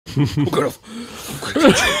I'm gonna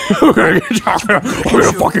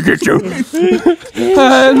fucking get you.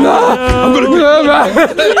 I'm gonna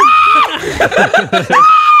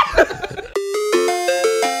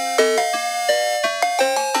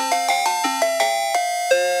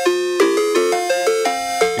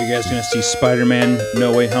Are you guys gonna see Spider-Man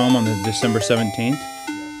No Way Home on the December 17th?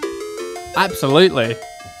 Absolutely.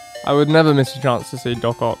 I would never miss a chance to see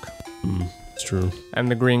Doc Ock. It's true. And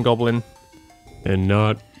the Green Goblin. And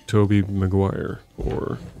not Tobey Maguire,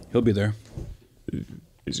 or He'll be there.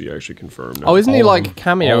 is he actually confirmed? Oh, isn't he All of like them.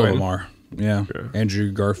 cameo All of in? them are. Yeah.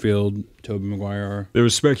 Andrew Garfield, Tobey Maguire. There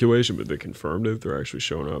was speculation, but they confirmed it. They're actually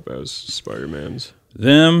showing up as Spider-Mans.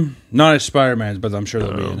 Them, not as Spider-Mans, but I'm sure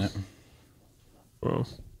they'll be in it. Well,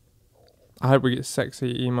 I hope we get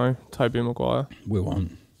sexy emo Tobey Maguire. We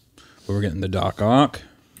won't. But we're getting the Doc Ock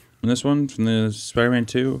in this one from the Spider-Man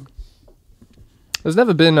 2. There's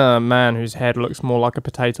never been a man whose head looks more like a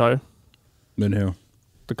potato. Then who?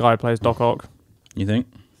 The guy who plays Doc Ock. You think?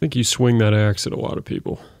 I think you swing that axe at a lot of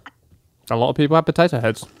people. A lot of people have potato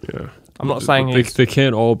heads. Yeah. I'm not saying they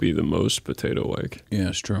can't all be the most potato-like. Yeah,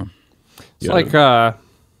 it's true. It's like you're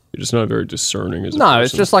just not very discerning as a no,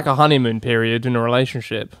 it's person. just like a honeymoon period in a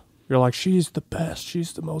relationship. You're like, she's the best,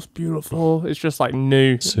 she's the most beautiful. It's just like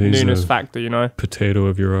newness factor, you know. Potato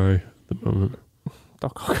of your eye at the moment.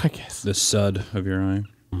 Doc Ock, I guess. The sud of your eye.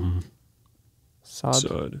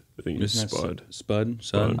 Sud. I think it's Isn't that spud. Spud?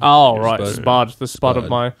 Sud? Oh, Yeah, right, Spud. The Spud of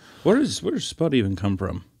my... Where does Spud even come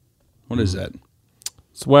from? What is that?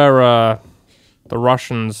 It's where the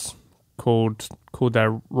Russians called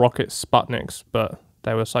their rockets Sputniks, but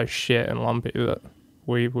they were so shit and lumpy that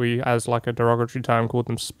we as like a derogatory term, called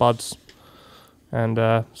them Spuds. And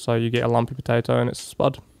so you get a lumpy potato and it's a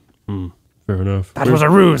Spud. Fair enough. That was a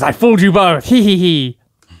ruse. I fooled you both. Hee hee hee.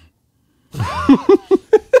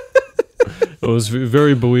 It was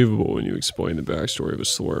very believable when you explained the backstory of a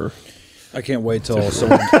slur. I can't wait till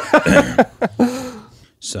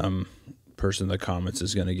some person in the comments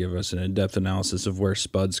is going to give us an in-depth analysis of where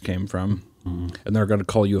Spuds came from. And they're going to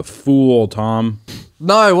call you a fool, Tom.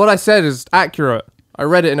 No, what I said is accurate. I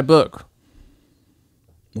read it in a book.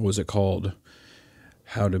 What was it called?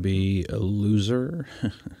 How to be a loser?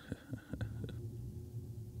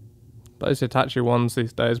 Those Hitachi ones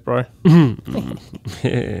these days, bro. Don't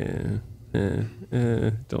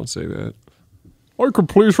say that. I can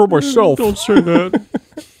please for myself. Don't say that.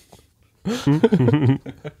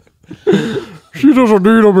 She doesn't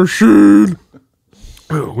need a machine.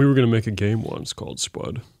 We were going to make a game once called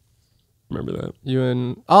Spud. Remember that? You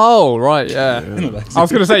and... Oh, right, yeah. I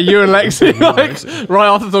was going to say you and Lexi. Like, right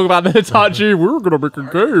after talking about the Hitachi, we were going to make a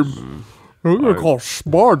game. We're going to call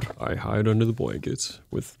Spud. I hide under the blankets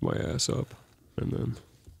with my ass up, and then...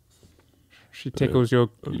 She tickles your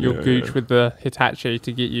gooch with the Hitachi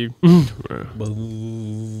to get you...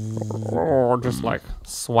 just like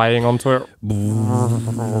swaying onto it.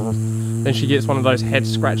 Then she gets one of those head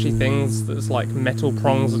scratchy things that's like metal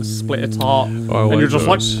prongs that split apart. And you're just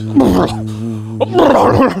like...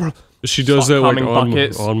 She does that like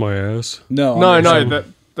buckets. on my ass? No,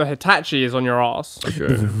 the Hitachi is on your ass. Okay.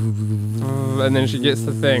 And then she gets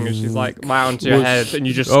the thing and she's like wound to your head and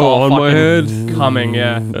you just start on my head? coming,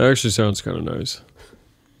 yeah. That actually sounds kind of nice.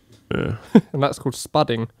 Yeah. And that's called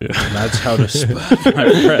spudding. Yeah. That's how to spud, my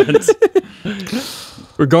friends.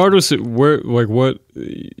 Regardless of where, like what,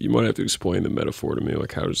 you might have to explain the metaphor to me.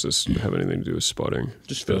 Like, how does this have anything to do with spudding?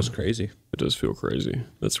 Just feels crazy. It does feel crazy.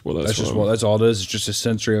 That's all it is. It's just a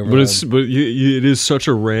sensory overload. But it is such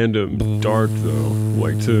a random dart though.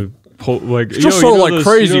 Like to pull, like It's just so like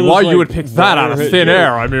crazy why you would pick that out of thin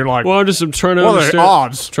air. I mean, like, well, I'm trying to what are the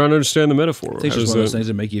odds? Trying to understand the metaphor. It's just one of those things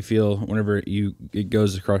that make you feel whenever it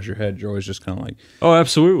goes across your head, you're always just kind of like, oh,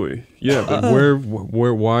 absolutely, yeah. But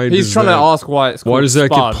why? He's trying to ask why it's called why does that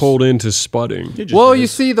spud. get pulled into spudding? Well, you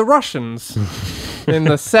see, the Russians in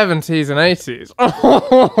the 70s and 80s.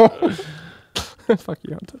 Fuck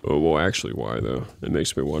you, Hunter. Oh, well, actually, why though? It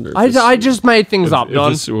makes me wonder. I just made things up,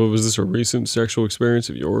 Don. Was this a recent sexual experience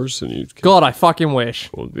of yours? And you? God, I fucking wish.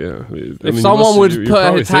 Well, yeah. If someone would put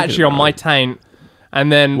a Hitachi on my taint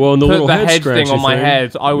and then put the head thing on my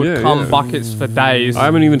head, I would come buckets for days. I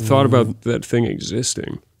haven't even thought about that thing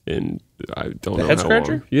existing. And I don't know head how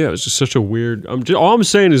scratcher? long. Yeah, it's just such a weird. All I'm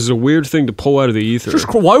saying is it's a weird thing to pull out of the ether.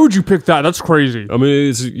 Why would you pick that? That's crazy. I mean,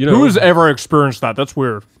 it's who has ever experienced that? That's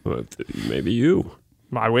weird. Maybe you.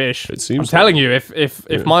 I wish. It seems. I'm telling you,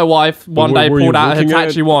 if my wife one day pulled out a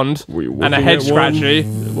Hitachi wand and a head scratchy,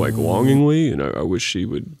 like longingly, and I wish she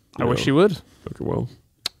would. I wish she would. Okay, well,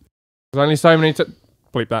 there's only so many.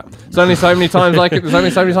 Bleep that. There's only so many times I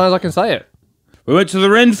can say it. We went to the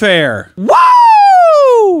Ren Fair.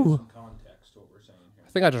 Woo!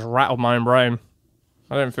 think I just rattled my own brain.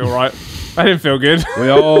 I didn't feel right. I didn't feel good. We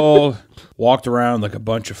all walked around like a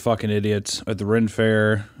bunch of fucking idiots at the Ren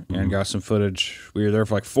Fair and got some footage. We were there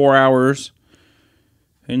for like 4 hours.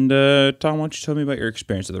 And Tom, why don't you tell me about your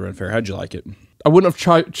experience at the Ren Fair? How'd you like it? I wouldn't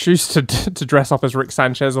have choose to dress up as Rick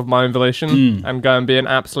Sanchez of my own volition and go and be an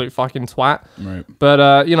absolute fucking twat. Right.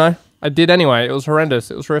 But you know, I did anyway. It was horrendous.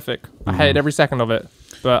 It was horrific. I hated every second of it.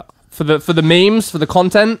 But for the memes, for the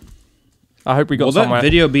content, I hope we got somewhere. Will that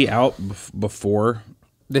video be out before?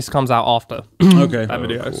 This comes out after Okay. that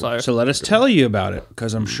video. Cool. So let us tell you about it,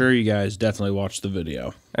 because I'm sure you guys definitely watched the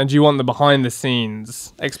video. and do you want the behind the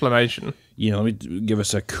scenes explanation? You know, let me give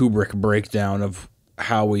us a Kubrick breakdown of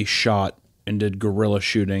how we shot and did guerrilla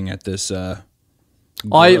shooting at this. I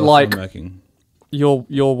guerrilla like filmmaking.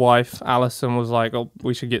 your wife Alison was like, "Oh,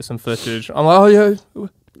 we should get some footage." I'm like, "Oh yeah,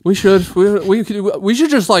 we should. We should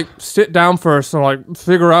just like sit down first and like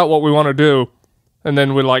figure out what we want to do." And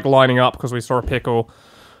then we're like lining up because we saw a pickle,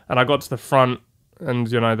 and I got to the front,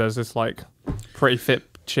 and you know, there's this like pretty fit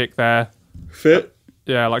chick there. Fit?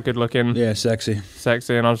 Yeah, like good looking, Yeah, sexy.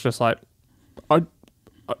 sexy, and I was just like,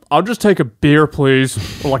 I'll just take a beer, please,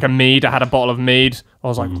 or like a mead. I had a bottle of mead. I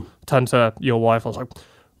was like, turned to your wife. I was like,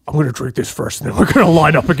 I'm gonna drink this first, and then we're gonna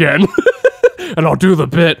line up again, and I'll do the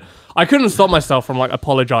bit. I couldn't stop myself from like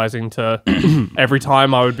apologizing to every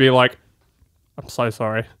time I would be like, I'm so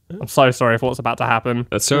sorry. I'm so sorry for what's about to happen.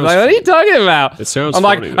 That sounds like, what are you talking about? It sounds I'm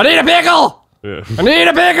funny, like, though. I need a pickle. Yeah. I need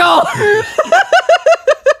a pickle.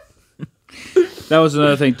 That was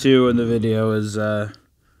another thing too in the video is I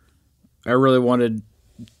really wanted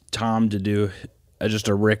Tom to do just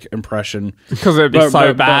a Rick impression Because it'd be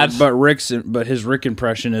so bad. But his Rick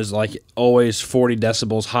impression is like always 40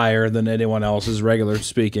 decibels higher than anyone else's regular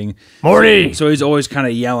speaking. Morty. So he's always kind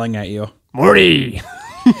of yelling at you. Morty.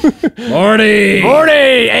 Morty!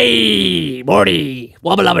 Morty. Hey, Morty.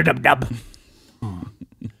 Wubba lubba dub dub.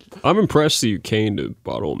 I'm impressed that you caned a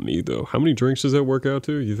bottle of mead, though. How many drinks does that work out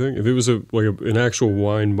to, you think? If it was an actual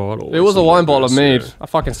wine bottle. It was a wine bottle of this, mead. yeah. I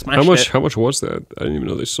fucking smashed it. How much was that? I didn't even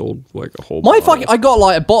know they sold like a whole My bottle. fucking, I got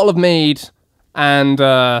like a bottle of mead and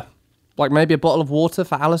like maybe a bottle of water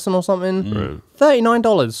for Alison or something. Right.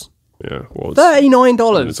 $39. Yeah, well, it's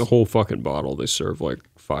 $39. a whole fucking bottle. They serve like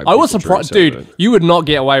 5 I was people surprised, drinks out dude. of it. You would not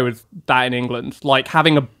get away with that in England. Like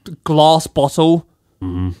having a glass bottle,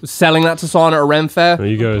 selling that to someone at a Ren fair. Now,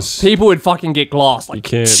 you guys, People would fucking get glass. Like you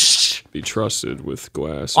can't be trusted with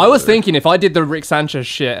glass. I was there. thinking if I did the Rick Sanchez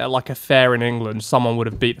shit at like a fair in England, someone would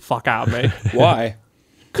have beat the fuck out of me. Why?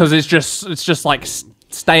 Because it's just like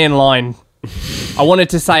stay in line. I wanted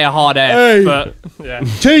to say a hard F, Hey. but yeah.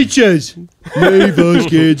 Teachers! Leave us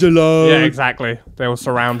kids alone. Yeah, exactly. They will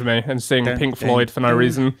surround me and sing Pink Floyd for no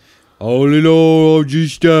reason. All in all,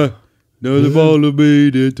 just another bottle of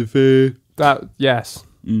mead at the fair. That yes,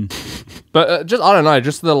 but just I don't know.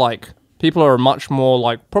 Just the like people are much more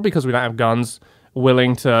like probably because we don't have guns,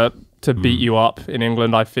 willing to beat you up in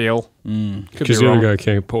England. I feel could be Because the wrong. other guy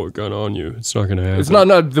can't pull a gun on you. It's not going to happen. It's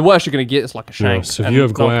no. The worst you're gonna get is like a Yeah, shank. so if and you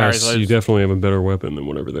have no one carries glass, you those. definitely have a better weapon than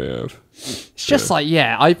whatever they have. It's just like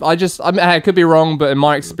I mean, I could be wrong, but in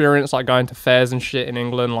my experience, like going to fairs and shit in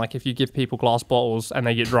England, like if you give people glass bottles and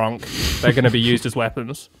they get drunk, they're gonna be used as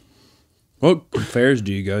weapons. What fairs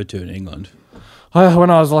do you go to in England? When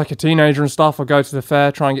I was like a teenager and stuff, I'd go to the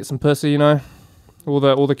fair, try and get some pussy, you know. All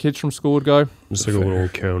the kids from school would go. It's like a little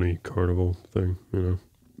county carnival thing, you know.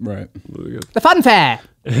 Right. The fun fair.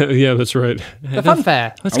 Yeah, that's right. The fun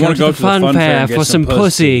fair. I want to go to the fun fair and get some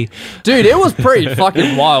pussy. Dude, it was pretty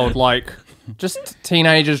fucking wild. Like, just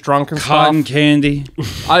teenagers drunk and Cotton stuff. candy,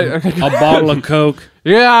 a bottle of Coke.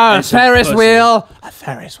 Yeah, a It's a Ferris pussy. wheel. A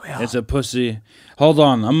Ferris wheel. It's a pussy. Hold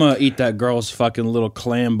on, I'm gonna eat that girl's fucking little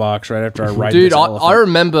clam box right after I ride Dude, this I elephant.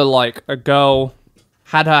 remember like a girl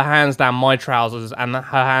had her hands down my trousers and her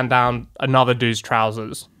hand down another dude's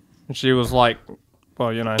trousers. And she was like,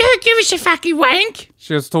 well, you know. Don't give us a fucking wank.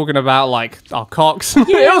 She was talking about like our cocks. It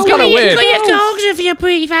was kind of weird. Look at your dogs if you're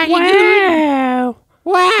pretty fucking Wow.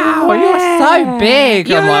 Wow, you're so big.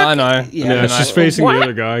 I'm like, I know. Yeah, it's just facing the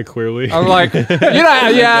other guy, clearly. I'm like, you know,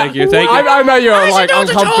 yeah. Thank you. I know you're like not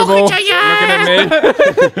uncomfortable talking to you. looking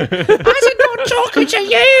at me. I said not talking to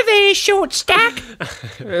you there, short stack.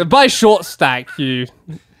 By short stack, you.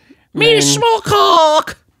 Me a small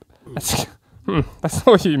cock. That's not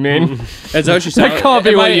what you mean. Is that what she sound? That can't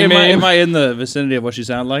be am what I, you am I- mean. Am I in the vicinity of what she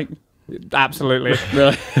sound like? Absolutely.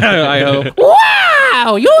 Really? I hope.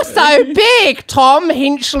 Wow, you're so big, Tom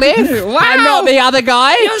Hinchliff. Wow. And not the other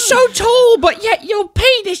guy. You're so tall, but yet your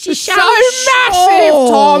penis is so, so massive,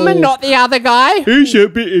 Tom, and not the other guy. It's a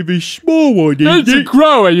bit of a small one, It's a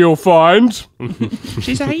grower, you'll find.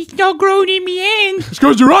 She's like, it's not growing in me hand. It's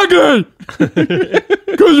because you're ugly.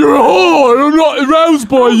 Because you're a whore. And I'm not aroused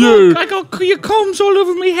by you. I got your combs all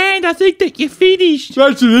over my hand. I think that you're finished.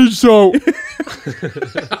 That's an insult.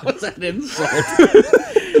 What's that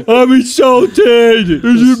insult? I'm insulted.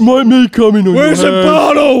 Is it me coming on Where's the your hand?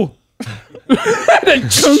 bottle?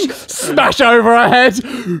 Smash over her head.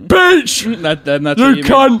 Bitch. That's You what you mean.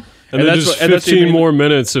 cunt. And then that's just what- and that's what you 15 mean. more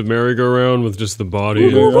minutes of merry-go-round with just the body.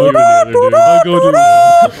 I'm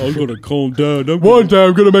gonna calm down. One day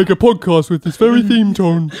I'm going to make a podcast with this very theme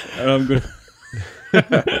tone. And I'm gonna.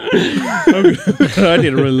 I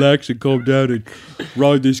need to relax and calm down and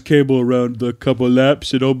ride this cable around a couple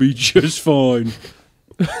laps, and I'll be just fine.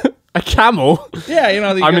 A camel? Yeah, you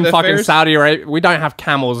know. I'm in fucking Saudi Arabia. We don't have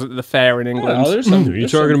camels at the fair in England. there's some. Are you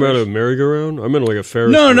talking about a merry-go-round? I meant like a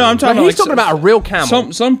Ferris No, wheel. I'm talking. No, he's like talking about a real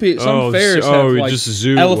camel. some fairs have like just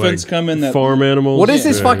zoo, elephants like come in that farm animals. What is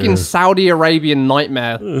this Yeah, fucking yeah. Saudi Arabian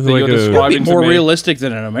nightmare that like you're a- describing more to me? realistic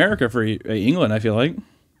than in America for England. I feel like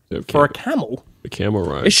For a camel? a camel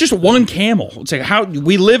ride. it's just one camel. It's like how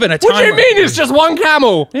we live in a time. What do you mean it's just one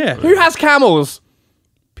camel? Yeah. Who has camels?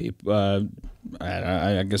 People,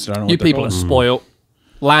 I guess I don't know. You what they're people are called. spoiled.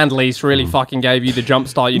 Land lease really fucking gave you the jump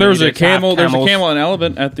start you There's needed a to have camel. There's a camels. camel and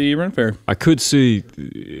elephant at the Ren Fair. I could see.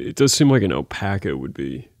 It does seem like an alpaca would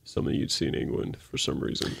be something you'd see in England for some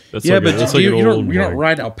reason. That's Yeah, like but that's like you an don't old, you don't like,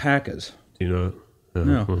 ride alpacas. You know.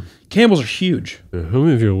 No, camels are huge. Yeah, how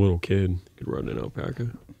many of you a little kid could ride an alpaca?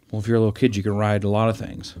 Well, if you're a little kid, you can ride a lot of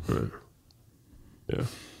things. Yeah.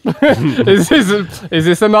 Is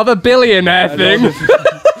this another billionaire thing?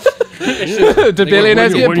 Do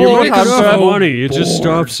billionaires get when you're bored? making Hunter? enough money, it just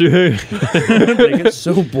stops you. They get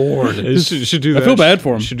so bored. You should do that. I feel bad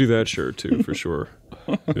for 'em. You should do that shirt too, for sure.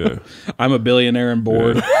 Yeah. I'm a billionaire and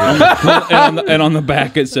bored. and on the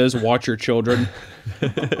back it says, "Watch your children."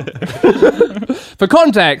 For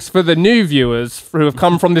context, for the new viewers who have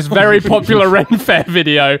come from this very popular Ren Fair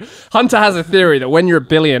video, Hunter has a theory that when you're a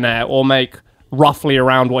billionaire or make roughly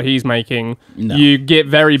around what he's making, you get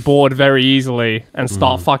very bored very easily and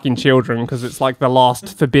start fucking children because it's like the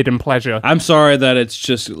last forbidden pleasure. I'm sorry that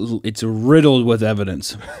it's riddled with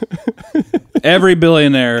evidence. Every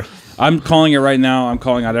billionaire, I'm calling it right now. I'm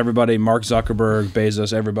calling out everybody: Mark Zuckerberg,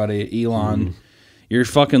 Bezos, everybody, Elon. Your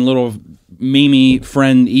fucking little Mimi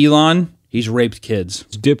friend Elon. He's raped kids.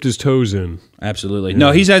 He's dipped his toes in. Absolutely.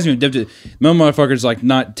 No, he hasn't even dipped it. No motherfucker's like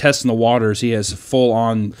not testing the waters. He has full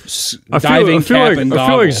on diving cap and I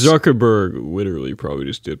feel like goggles. Zuckerberg literally probably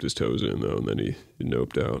just dipped his toes in though, and then he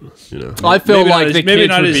noped out. You know. I feel Maybe not like his- the maybe kids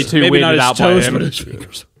not would his- be too maybe not weirded his out by toes, him. but his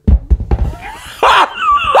fingers.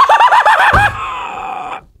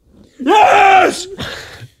 Yes.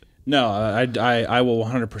 No, I will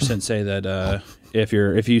 100% say that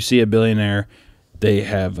if you see a billionaire, they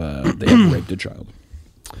have raped a child,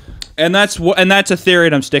 and that's a theory,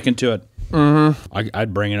 and I'm sticking to it.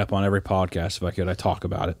 I'd bring it up on every podcast if I could. I talk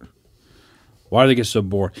about it. Why do they get so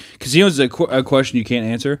bored? Because you know, it's a question you can't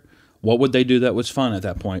answer. What would they do that was fun at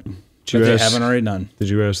that point that they haven't already done? Did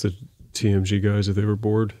you ask the TMG guys if they were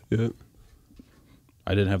bored yet?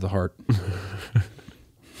 I didn't have the heart.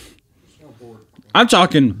 I'm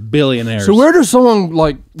talking billionaires. So where does someone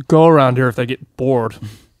like go around here if they get bored?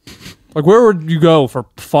 Like where would you go for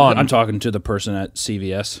fun? I'm talking to the person at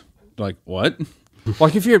CVS. Like, what?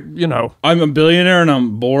 Like if you're, you know, I'm a billionaire and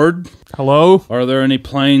I'm bored. hello? Are there any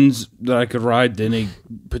planes that I could ride to any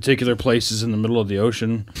particular places in the middle of the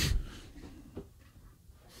ocean?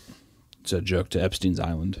 It's a joke to Epstein's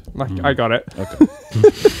Island. Like, I got it. Okay.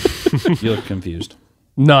 You look confused.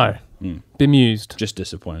 No. Bemused. Just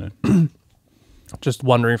disappointed. Just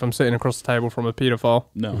wondering if I'm sitting across the table from a pedophile.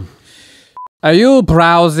 No. Are you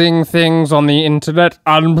browsing things on the internet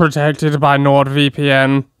unprotected by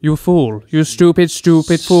NordVPN? You fool. You stupid,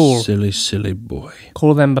 stupid fool. Silly, silly boy.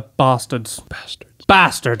 Call them bastards. Bastards.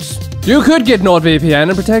 Bastards. You could get NordVPN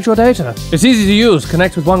and protect your data. It's easy to use.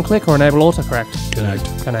 Connect with one click or enable autocorrect.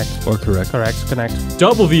 Connect. Or correct. Correct. Connect.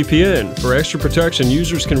 Double VPN. For extra protection,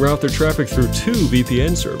 users can route their traffic through 2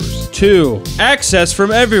 VPN servers. 2. Access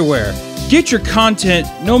from everywhere. Get your content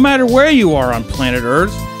no matter where you are on planet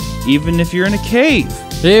Earth, even if you're in a cave.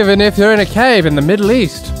 Even if you're in a cave in the Middle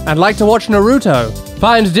East and like to watch Naruto.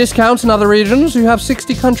 Find discounts in other regions. You have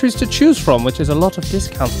 60 countries to choose from, which is a lot of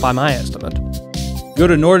discounts by my estimate. Go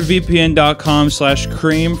to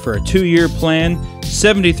nordvpn.com/cream for a 2-year plan,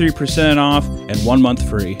 73% off, and 1 month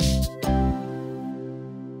free.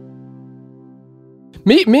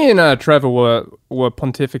 Me and Trevor were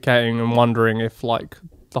pontificating and wondering if like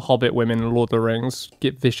the Hobbit women in Lord of the Rings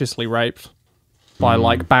get viciously raped by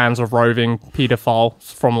like bands of roving pedophiles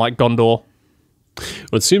from like Gondor.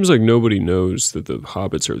 Well, it seems like nobody knows that the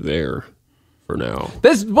hobbits are there for now.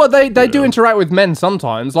 They do interact with men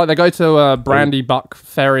sometimes. Like they go to Brandy Buck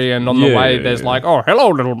Ferry, and on the way there's like, oh, hello,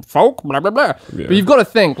 little folk, blah blah blah. Yeah. But you've got to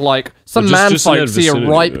think like some just in man folk that see a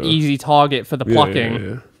vicinity, ripe, yeah. easy target for the plucking.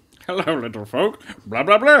 Yeah. Hello, little folk. Blah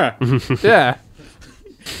blah blah. Yeah.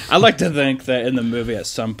 I like to think that in the movie, at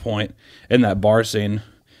some point in that bar scene,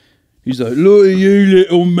 he's like, "Look at you,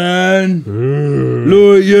 little man.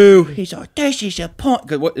 Look at you." He's like, "This is a pint."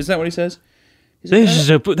 'Cause what is that? What he says? This is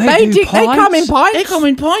a They come in pints. They come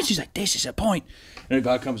in pints. He's like, "This is a pint." And a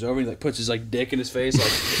guy comes over and he like puts his like dick in his face,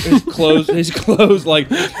 like his clothes, like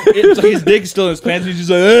it's like his dick's still in his pants. And he's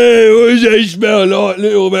just like, "Hey, what does that smell like,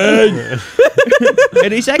 little man?"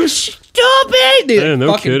 And he's like, "Stop it!" They Man,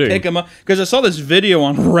 no fucking kidding. pick him up because I saw this video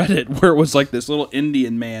on Reddit where it was like this little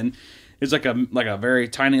Indian man. It's like a very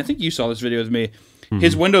tiny. I think you saw this video with me.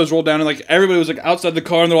 His windows rolled down and like everybody was like outside the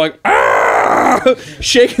car and they're like, "Ah!"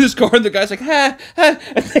 shaking his car, and the guy's like, "Ha, ha,"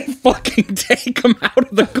 and they fucking take him out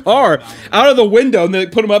of the car, out of the window, and they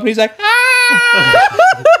put him up, and he's like, "Ah!"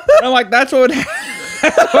 And I'm like, that's what would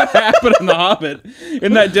happen in The Hobbit.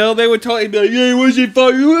 In that deal, they would totally be like, "Yeah, what's he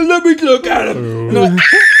fucking? Let me look at him." And they're like,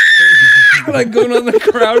 "Ah!" Like going on the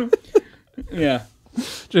crowd. Yeah.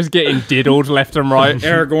 Just getting diddled left and right.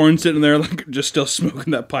 Aragorn sitting there, like, just still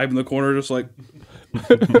smoking that pipe in the corner, just like,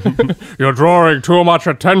 You're drawing too much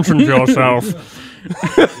attention to yourself.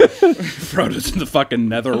 Frodo's in the fucking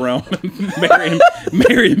nether realm.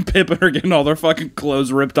 Merry and Pippin are getting all their fucking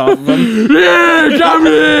clothes ripped off of them. Yeah, come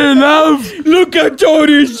here, love. Look at all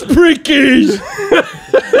these prickies!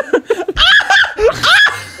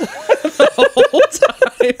 The whole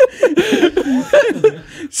time.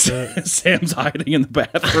 Sam's hiding in the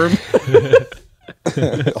bathroom.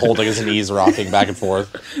 Holding his knees, rocking back and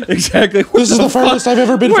forth. Exactly. This is the furthest I've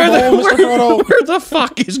ever been from home, Mr. Frodo. Where the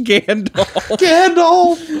fuck is Gandalf?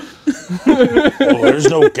 Gandalf! Oh, there's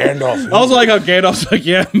no Gandalf. I was like, how Gandalf's like,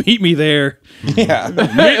 yeah, meet me there. Yeah.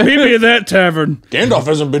 Meet me at that tavern. Gandalf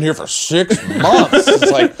hasn't been here for 6 months.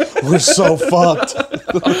 It's like, we're so fucked.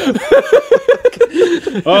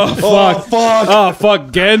 Oh, fuck. Oh, fuck.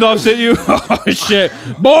 Gandalf sent you? Oh, shit.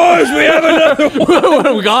 Boys, we have another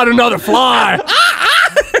one. We got another fly.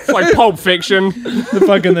 It's like Pulp Fiction.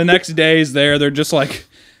 The next day is there. They're just like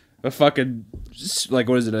a fucking, like,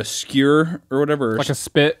 what is it, a skewer or whatever? Like a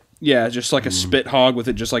spit. Yeah, just like a spit hog with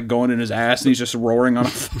it just like going in his ass and he's just roaring on a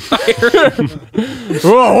fire.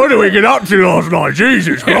 Oh, what did we get up to last night?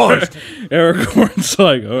 Jesus Christ. Aragorn's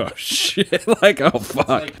like, oh shit. Like, oh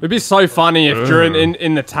fuck. It'd be so funny if during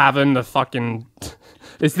in the tavern the fucking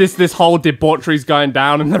this whole debauchery's going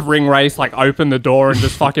down and the ring race like open the door and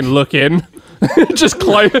just fucking look in. just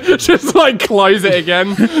close it again.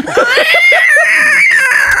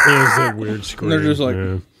 There's that weird scream. They're just like,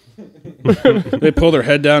 yeah. they pull their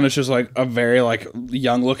head down. It's just like a very like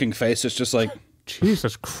young looking face. It's just like,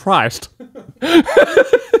 Jesus Christ.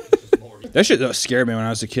 that shit scared me when I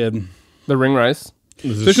was a kid. The ring race.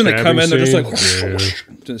 Especially when they come in, they're just like Yeah.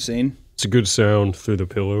 to the scene. It's a good sound through the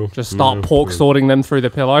pillow. Just start pork sorting them through the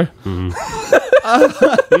pillow. Yeah,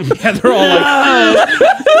 they're all like,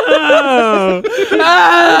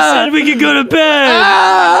 Said we could go to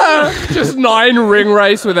bed. Just 9 ring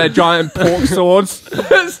race with their giant pork swords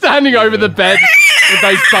standing over the bed with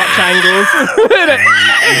those Dutch angles.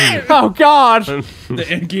 Oh God! the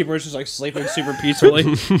innkeeper's just like sleeping super peacefully.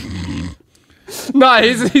 No,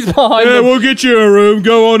 he's behind. Yeah, the, we'll get you a room.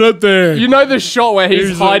 Go on up there. you know the shot where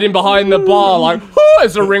he's hiding behind the bar, like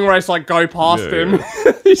as the ring race like go past him.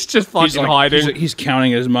 He's just fucking He's like, hiding. he's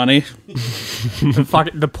counting his money.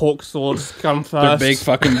 The pork swords come Their first. big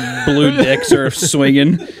fucking blue dicks are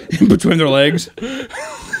swinging in between their legs.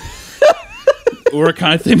 Or a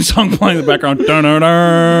kind of theme song playing in the background. Dun, dun,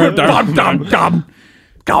 dun, dun, dun, dun.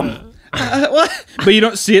 Come. What? But you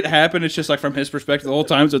don't see it happen. It's just like from his perspective the whole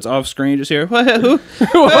time, so it's off screen. Just hear, what? Who?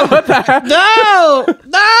 What the heck? No!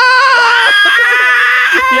 No!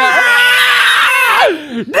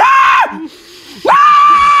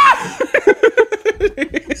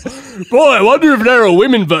 Boy, I wonder if there are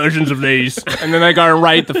women versions of these. And then they go and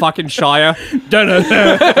raid the fucking Shire. Dun, dun,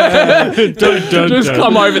 dun, dun, dun, Just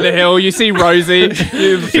come over the hill. You see Rosie.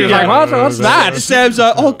 She's like, what's that? Sam's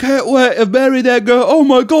like, oh, can't wait to marry that girl. Oh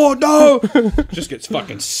my god, no! Just gets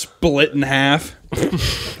fucking split in half.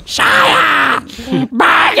 Shire!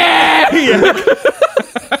 Maggie!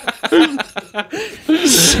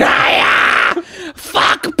 Shire!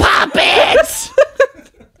 Fuck puppets!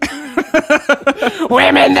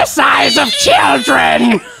 Women the size of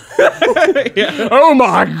children! Oh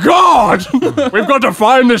my god! We've got to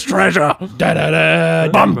find this treasure. Da, da, da,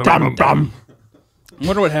 Bum, bum, bum. I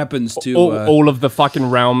wonder what happens to all of the fucking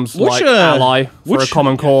realms which, ally for a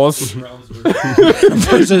common cause.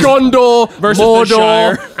 versus, Gondor, versus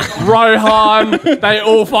Mordor, the Rohan, they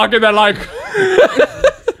all fucking, they're like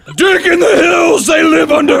Dick in the hills, they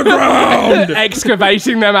live underground.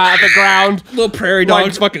 excavating them out of the ground. Little prairie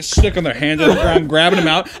dogs fucking sticking their hands on the ground, grabbing them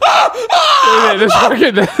out.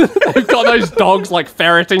 They've got those dogs, like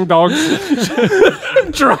ferreting dogs,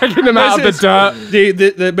 dragging them out of the dirt.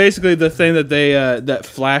 The basically the thing that they that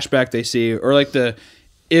flashback they see, or like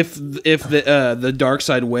if the dark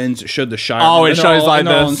side wins, it showed the Shire. Oh, it shows like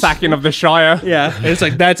the sacking of the Shire. Yeah, and it's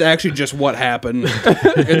like that's actually just what happened.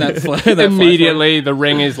 in that Immediately, the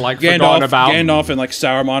ring is like forgotten about. Gandalf and like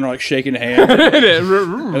Sauron are like shaking hands, and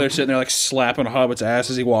they're sitting there like slapping Hobbit's ass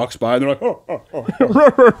as he walks by. And they're like,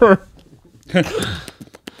 oh.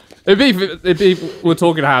 It'd be we're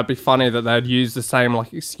talking how it'd be funny that they'd use the same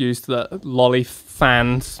like excuse that lolly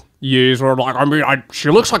fans use, or like, I mean,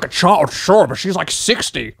 she looks like a child, sure, but she's like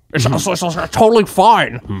 60. It's totally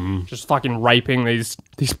fine. Just fucking raping these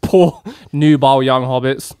poor nubile young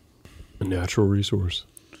hobbits. A natural resource.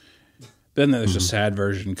 Then there's a sad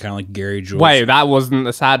version, kind of like Gary Jules. Wait, that wasn't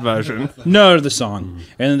the sad version. No, the song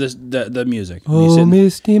and then the music. Oh,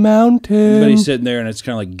 Misty Mountain. But he's sitting there, and it's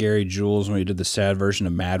kind of like Gary Jules when he did the sad version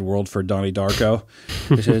of Mad World for Donnie Darko.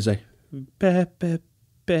 It's like, ba, ba,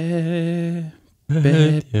 ba,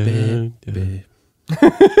 ba, ba, ba.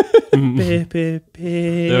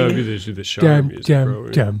 That would be the Shire music,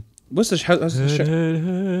 bro. What's the show?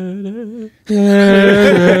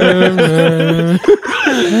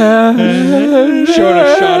 Showing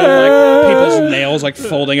a shot of like people's nails like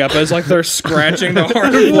folding up as like they're scratching the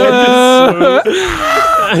hardwood.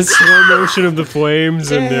 Slow motion of the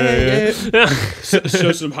flames and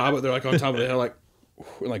Show some Hobbit. They're like on top of the hill,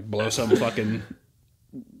 like blow some fucking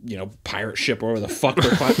pirate ship or whatever the fuck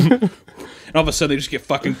they're fighting. And all of a sudden they just get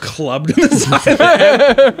fucking clubbed in the side of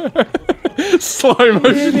the head. Slow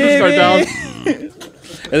motion just go down.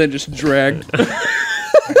 And then just dragged.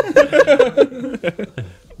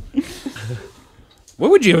 What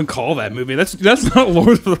would you even call that movie? That's not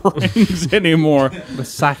Lord of the Rings anymore. The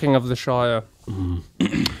sacking of the Shire.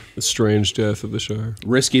 the strange death of the Shire.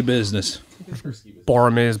 Risky business.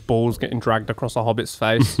 Boromir's balls getting dragged across a hobbit's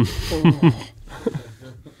face.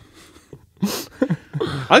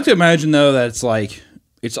 I like to imagine though that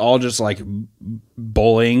it's all just like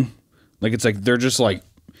bullying. Like it's like they're just like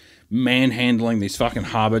manhandling these fucking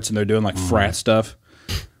hobbits and they're doing like frat stuff.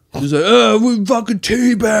 He's like, oh, we fucking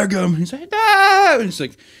teabag him. He's like, no. And it's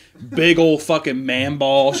like big old fucking man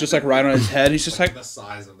balls just like right on his head. He's just like The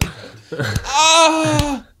size of the head.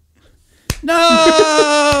 oh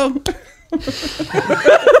no.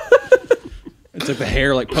 It's like the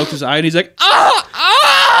hair like poked his eye and he's like,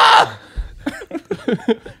 ah.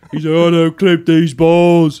 He's like, oh no, clip these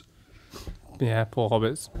balls. Yeah, poor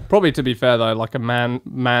hobbits. Probably to be fair though, like a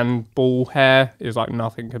man ball hair is like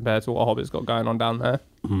nothing compared to what a hobbit's got going on down there.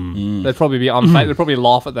 They'd probably be unfair. They'd probably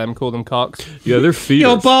laugh at them, call them cocks. Yeah, their feet.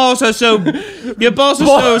 Your balls are so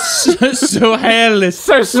so hairless,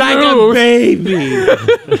 So like a smooth. baby.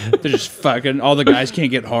 They're just fucking. All the guys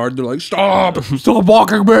can't get hard. They're like, stop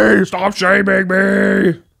walking me. stop shaming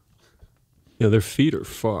me. Yeah, their feet are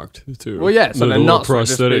fucked too. Well, yeah, so The their little nuts would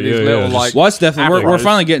just be prosthetic. these Yeah, little, yeah, like- Well, that's definitely. We're Apples.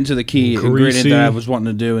 finally getting to the key ingredient Greasy. that I was wanting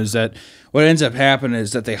to do is that what ends up happening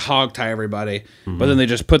is that they hog tie everybody, but then they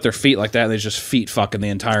just put their feet like that and they just feet fucking the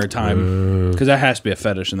entire time because that has to be a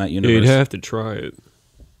fetish in that Yeah, universe. you'd have to try it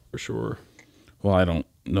for sure. Well, I don't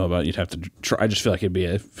know about you'd have to try. I just feel like it'd be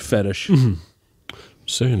a fetish.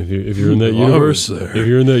 Saying if you're in that universe, if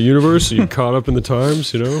you're in that universe, you caught up in the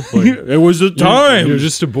times, like, It was the time. You're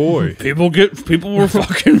just a boy. People were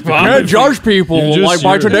fucking Can't judge people You're like just-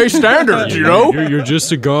 by you're- today's standards, you know? You're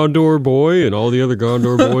just a Gondor boy, and all the other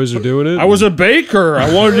Gondor boys are doing it. I was a baker.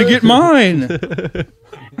 I wanted to get mine.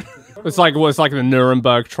 It's like the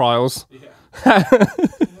Nuremberg trials.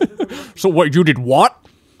 So what, you did what?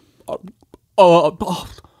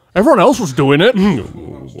 Everyone else was doing it.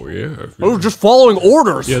 Oh, yeah. I was just following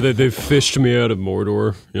orders. Yeah, they fished me out of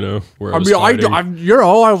Mordor, where I I was mean, hiding. I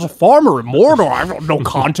was a farmer in Mordor. I have no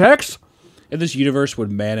context. In this universe,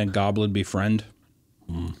 would man and goblin be friend?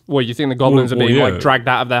 Well, you think the goblins Well, are being yeah. like dragged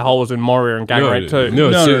out of their holes in Moria and gang raped too? No,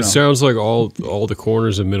 No, it sounds like all the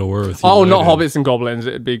corners of Middle Earth. Oh, not united. hobbits and goblins.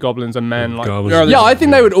 It'd be goblins and men. Like, Goblins. yeah, I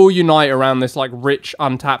think they would all unite around this like rich,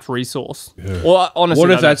 untapped resource. Well, honestly,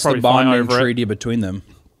 What if no, they'd that's the probably fight bonding over it. treaty between them?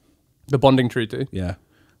 The bonding treaty. Yeah.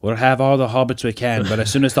 We'll have all the hobbits we can, but as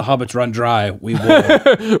soon as the hobbits run dry, we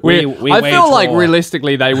will. we I wage feel like war.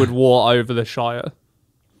 realistically they would war over the Shire.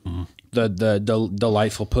 the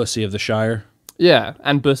delightful pussy of the Shire. Yeah,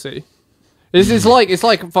 and Bussy. It's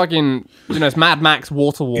like fucking, it's Mad Max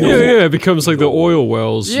Waterworld. Yeah, it becomes like the oil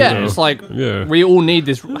wells. Yeah, you know. it's like, Yeah. we all need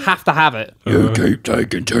this, have to have it. You keep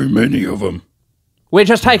taking too many of them. We're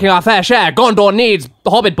just taking our fair share. Gondor needs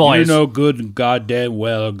the Hobbit boys. You know good and goddamn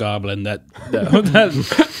well, Goblin, that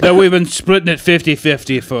we've been splitting it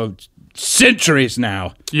 50-50 for centuries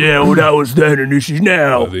now. Yeah, well, that was then and this is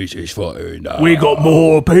now. This is fucking We got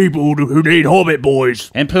more people who need Hobbit boys.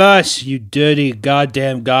 And plus, you dirty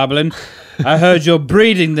goddamn goblin, I heard you're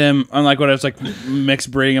breeding them. Unlike what I was like,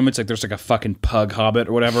 mixed breeding them. It's like there's like a fucking pug hobbit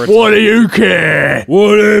or whatever. It's What do you care?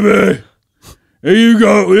 whatever. Here you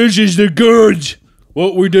go. This is the goods.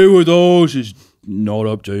 What we do with those is not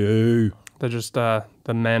up to you. They're just, the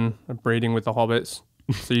men are breeding with the hobbits.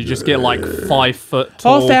 So you just get like 5 foot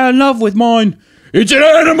tall. I fell in love with mine. It's an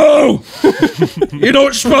animal. You're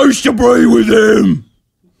not supposed to breed with him.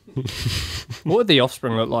 What would the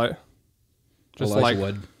offspring look like? Just Elijah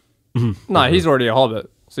like, Wood. no, he's already a hobbit.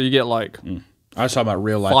 So you get like I was talking about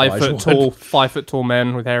real life. 5 Elijah foot Wood. tall, 5 foot tall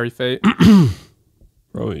men with hairy feet.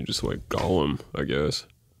 Probably just like Gollum, I guess.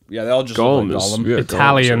 Yeah, they all just Gollum look like is Gollum. yeah,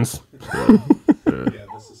 Italians.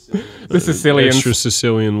 The Extra Sicilians.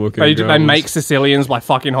 Sicilian looking. They goblins. make Sicilians by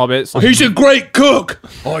fucking hobbits. Like, He's a great cook.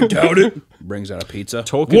 I doubt it. Brings out a pizza.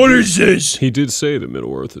 Tolkien What did- is this? He did say that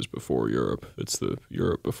Middle Earth is before Europe. It's the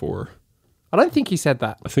Europe before. I don't think he said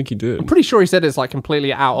that. I think he did. Pretty sure he said it's like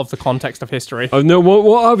completely out of the context of history. No,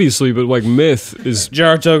 well, obviously, but like myth is.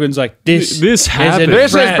 Jar Togen's like, this happened.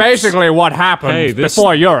 This France. is basically what happened Hey, this-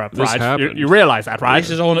 before Europe, this right? happened. You realize that, right?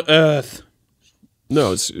 This is on Earth.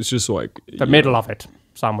 No, it's just like The middle of it,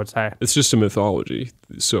 some would say. It's just a mythology.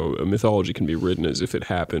 So a mythology can be written as if it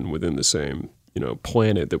happened within the same,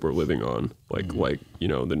 planet that we're living on. Like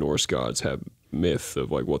the Norse gods have myth of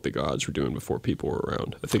like what the gods were doing before people were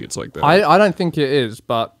around. I think it's like that. I don't think it is,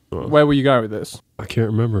 but where will you go with this? I can't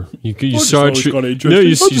remember. You just thought it was kinda interesting. No,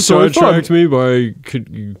 you just thought it was sidetracked me by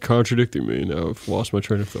contradicting me. Now I've lost my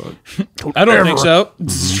train of thought. I don't think so.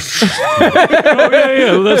 Oh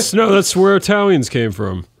yeah. That's where Italians came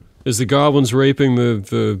from. Is the goblins raping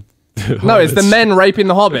the No, it's the hobbits. men raping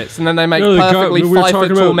the hobbits, and then they make No, perfectly we were 5 foot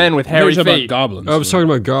talking tall about- men with We're hairy talking about feet. goblins. I was talking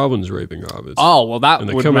about goblins raping hobbits. Oh, well, that And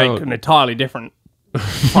they would come make out- an entirely different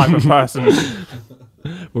type of person.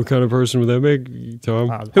 What kind of person would that make, Tom?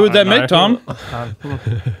 Who would that make, Tom?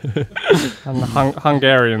 And the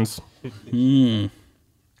Hungarians.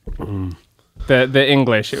 The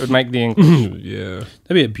English. It would make the English. Yeah.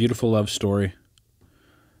 That'd be a beautiful love story.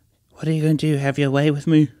 What are you going to do? Have your way with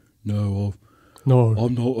me? No, No.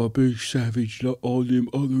 I'm not a big savage like all them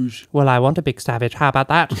others. Well, I want a big savage. How about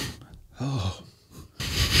that?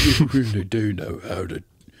 You really do know how to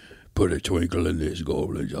put a twinkle in this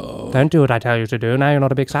goblin's eye. Don't do what I tell you to do. Now you're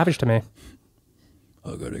not a big savage to me.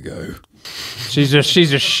 I gotta go. She's just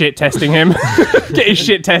shit testing him. Getting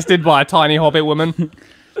shit tested by a tiny hobbit woman.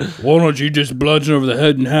 Why don't you just bludgeon over the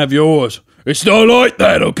head and have yours? It's not like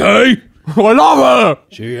that, okay? I love her.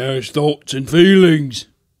 She has thoughts and feelings.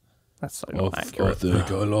 That's so not I accurate. think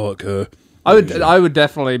I like her. I would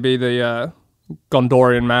definitely be the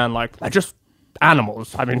Gondorian man. Like, they're just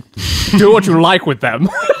animals. I mean, do what you like with them.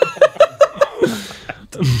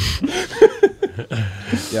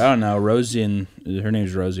 Yeah, I don't know. Rosie and her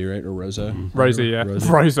name's Rosie, right? Or Rosa? Rosie, yeah. Rosie.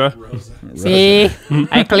 Rosa. See,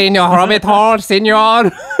 I clean your hobbit hole,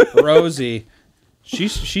 senor. Rosie.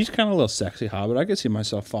 She's kind of a little sexy hobbit. I could see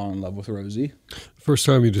myself falling in love with Rosie. First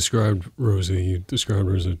time you described Rosie, you described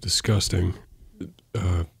her as a disgusting,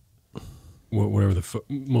 whatever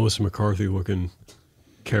Melissa McCarthy looking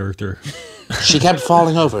character. She kept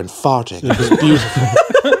falling over and farting. It was beautiful.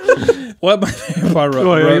 What my favorite part about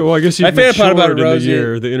Well, I guess my you've favorite part about matured in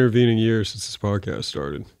Rosie. the intervening year since this podcast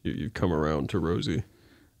started. You've come around to Rosie.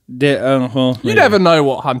 You never know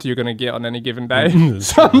what hunter you're going to get on any given day.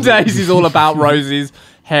 Some days he's all about Rosie's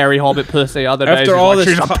hairy hobbit pussy. Other days After he's all like, this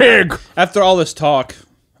she's a ta- pig. After all this talk,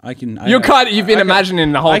 I can. You've been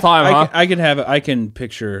imagining the whole time, huh? I can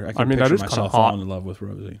picture. I can mean, that picture is kinda myself hot. falling in love with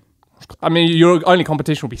Rosie. I mean, your only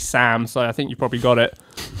competition will be Sam, so I think you probably got it.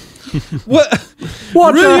 What?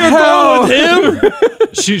 What Really, the you're hell? going with him?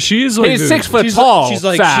 She is like He's the- 6 foot she's tall. like- she's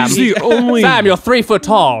like- Sam. she's the only Sam, you're 3 foot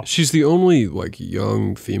tall. she's the only like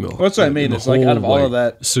young female. That's what I in mean. the It's like out of whole, all of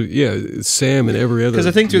that. So yeah, Sam and every other. Because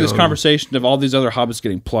I think through this young- conversation of all these other hobbits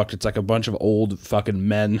getting plucked, it's like a bunch of old fucking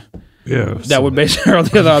men yeah, that would basically all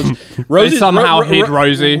the other hobbits. Rosie somehow hid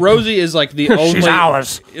Rosie. Rosie is like the only. She's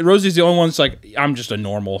ours. Rosie's the only one that's like, I'm just a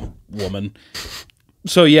normal woman.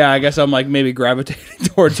 So yeah, I guess I'm like maybe gravitating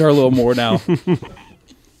towards her a little more now.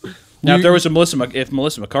 Now, if there was a Melissa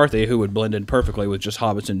McCarthy who would blend in perfectly with just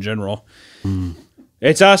hobbits in general,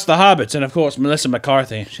 it's us, the hobbits, and of course Melissa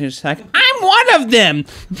McCarthy. She's like, I'm I'm one of them.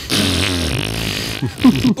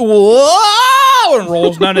 Whoa! And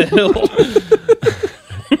rolls down a hill.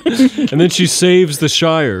 And then she saves the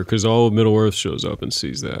Shire because all of Middle Earth shows up and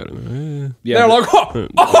sees that. And, Yeah, They're like, oh,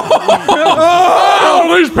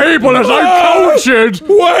 these people are so cultured.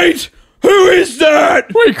 wait, who is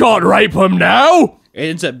that? We can't rape them now. It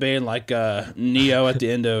ends up being like Neo at the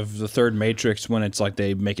end of the third Matrix when it's like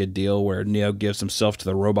they make a deal where Neo gives himself to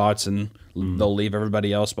the robots and they'll leave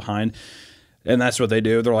everybody else behind. And that's what they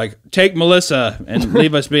do. They're like, take Melissa and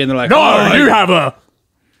leave us be. And they're like, No, all right. you have her.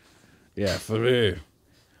 Yeah, for me.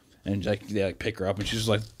 And like they like pick her up and she's just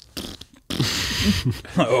like,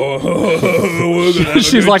 oh, we're gonna have a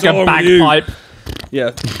She's good like a time with you. bagpipe.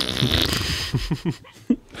 Yeah.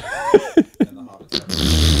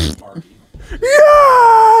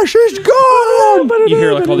 Yeah, she's gone. You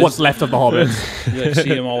hear like all What's these, left of the Hobbits? you like, see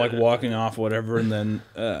them all like walking off, whatever, and then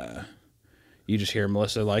you just hear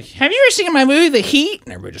Melissa like, "Have you ever seen my movie, The Heat?"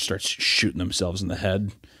 And everybody just starts shooting themselves in the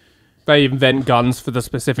head. They invent guns for the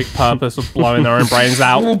specific purpose of blowing their own brains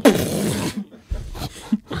out.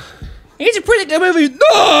 It's a pretty good movie.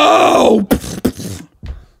 No.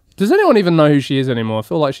 Does anyone even know who she is anymore? I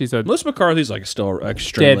feel like she's a Melissa McCarthy's like still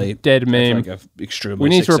extremely dead meme. Like a extremely. We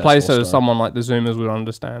need to replace her successful with star. someone like the Zoomers would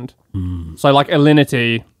understand. So like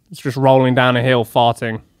Alinity is just rolling down a hill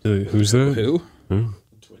farting. who's that? Who?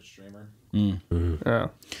 Yeah. I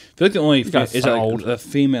feel like the only guy's is so like old. the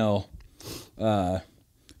female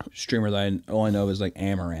streamer that I only know is like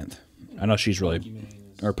Amaranth. I know she's really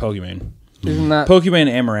or Pokemon. Isn't that Pokemon and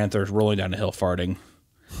Amaranth are rolling down the hill farting.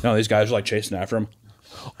 No, these guys are like chasing after him.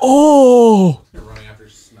 Oh,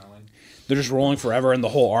 They're just rolling forever, and the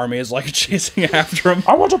whole army is like chasing after him.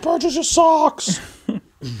 I want to purchase your socks.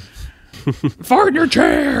 Fart in your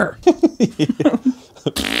chair.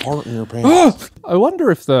 Fart in your pants. I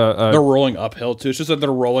wonder if the They're rolling uphill too. It's just that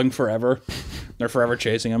they're rolling forever. They're forever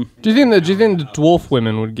chasing him. do you think the dwarf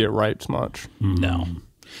women would get raped much? No.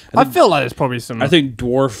 I feel like there's probably some. I think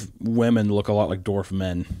dwarf women look a lot like dwarf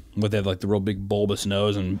men. But they have like the real big bulbous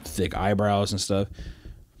nose and thick eyebrows and stuff.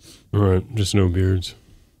 All right, just no beards.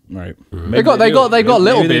 Right. they got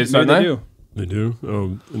little beards, don't they? They do?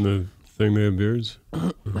 Oh, in the thing they have beards?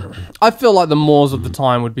 I feel like the Moors of the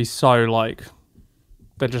time would be so like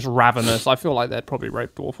they're just ravenous. I feel like they'd probably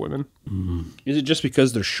rape dwarf women. Is it just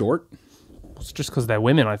because they're short? It's just because they're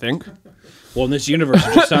women, I think. Well, in this universe,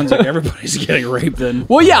 it just sounds like everybody's getting raped then.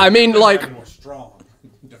 Well, yeah, I mean, like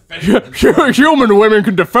human women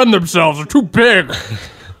can defend themselves. They're too big.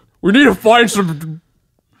 We need to find some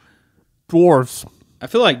dwarves. I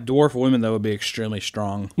feel like dwarf women, though, would be extremely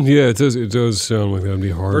strong. Yeah, it does sound like that would be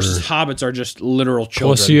harder. Versus hobbits are just literal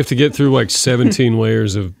children. Plus, you have to get through like 17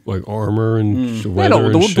 layers of like armor and leather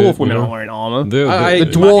The and shit, dwarf women you know? aren't wearing armor. The I-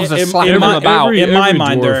 dwarves are slapping them about. In my every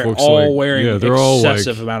mind, dwarf they're looks all like- wearing yeah, they're all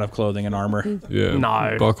excessive like, amount of clothing and armor. yeah,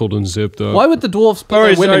 No. buckled and zipped up. Why would the dwarves put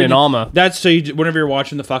their women in armor? That's so. Whenever you're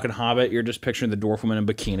watching the fucking Hobbit, you're just picturing the dwarf women in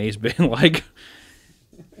bikinis being like,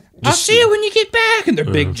 "I'll see you when you get back," and their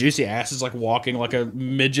big juicy asses like walking like a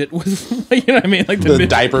midget with, you know what I mean, like the The midget.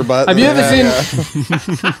 diaper butt. Have you ever seen?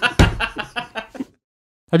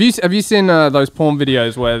 Have you seen those porn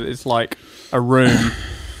videos where it's like a room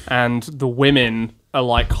and the women are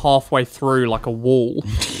like halfway through like a wall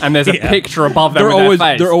and there's a picture above them with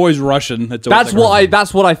their face? They're always Russian. That's That's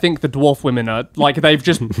what I think the dwarf women are. Like they've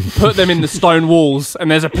just put them in the stone walls and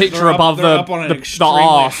there's a picture above they're the up on an the extremely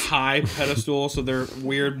arse high pedestal, so their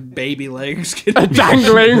weird baby legs get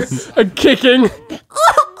dangling and kicking.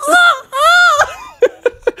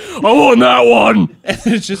 I want that one.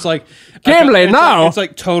 it's just like Gimli, it's no. like, it's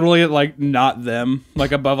like totally like not them,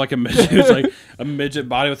 like above like a midget. It's like a midget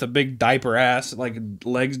body with a big diaper ass, like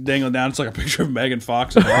legs dangling down. It's like a picture of Megan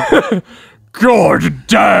Fox. God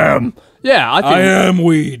damn. Yeah, I think am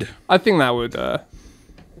weed. I think that would. I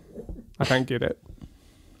don't get it.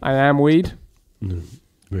 I am weed.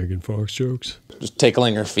 Megan Fox jokes? Just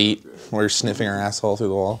tickling her feet while you're sniffing her asshole through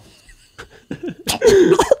the wall.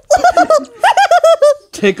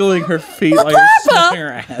 Tickling her feet like you're sniffing her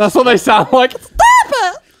ass. That's what they sound like.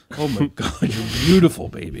 Oh my god, you're beautiful,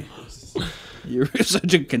 baby. You're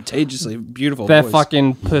such a contagiously beautiful Their voice.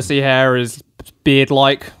 fucking pussy hair is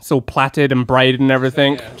beard-like. It's all plaited and braided and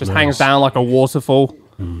everything. Just hangs down like a waterfall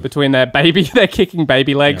between their kicking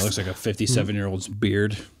baby Yeah, it legs. looks like a 57-year-old's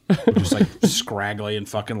beard. Just like scraggly and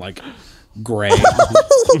fucking like gray.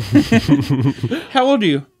 How old are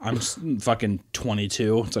you? I'm fucking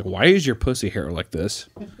 22. It's like, why is your pussy hair like this?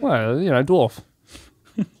 Well, dwarf.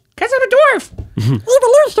 Because I'm a dwarf.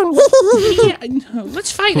 Yeah, no,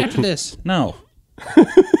 let's fight after this. No.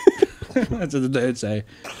 That's what they'd say.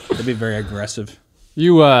 They'd be very aggressive.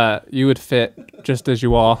 You would fit just as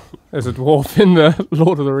you are as a dwarf in the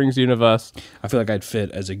Lord of the Rings universe. I feel like I'd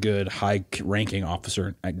fit as a good high-ranking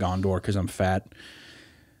officer at Gondor because I'm fat.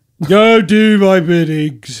 Go do my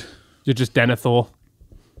biddings. You're just Denethor.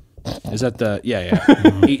 Is that the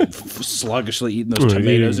sluggishly eating those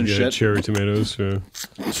tomatoes and shit? Cherry tomatoes. Yeah.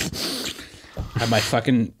 Have my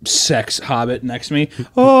fucking sex hobbit next to me.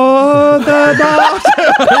 Oh, the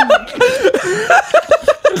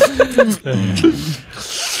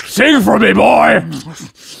Sing for me, boy!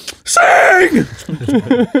 sing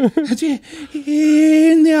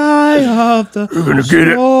in the eye of the. We're gonna get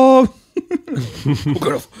it.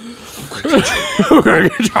 We're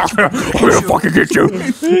gonna fucking get you.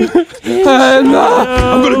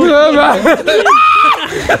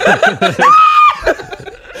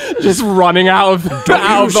 Just running out of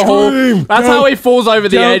the hole. That's how he falls over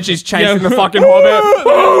the edge. He's chasing the fucking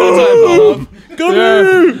hobbit. Come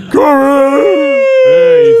here!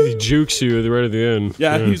 Hey, he jukes you right at the end.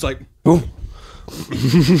 Yeah, he's like, oh. That's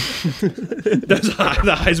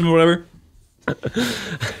the Heisman or whatever.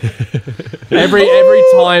 Every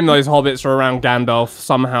time those hobbits are around Gandalf,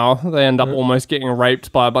 somehow they end up almost getting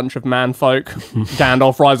raped by a bunch of man folk.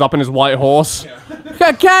 Gandalf rides up in his white horse.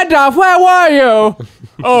 Gandalf, where were you?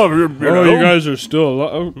 Oh, You guys are still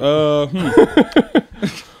alive. Hey,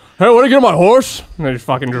 want to get on my horse? And they just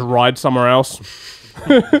fucking just ride somewhere else.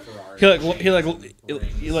 He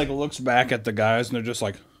looks back at the guys and they're just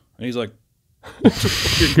like, and he's like,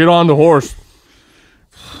 Get on the horse.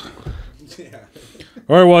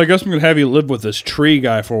 all right, well, I guess I'm gonna have you live with this tree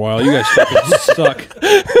guy for a while. You guys fucking suck.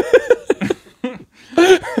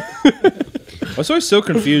 I was always so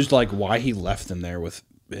confused, like why he left them there with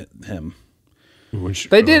him.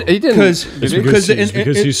 They did. He didn't. Because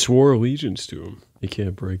he swore allegiance to him. He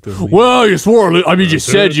can't break the allegiance. Well, you swore. I mean, you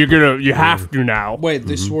said you have to now. wait,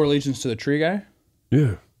 they swore allegiance to the tree guy.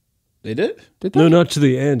 Yeah. They did? No, not to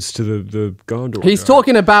the Ents, to the Gondor. He's guy.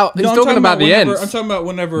 talking about. He's talking about the whenever, ends. I'm talking about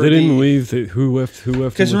whenever They didn't leave. Who left?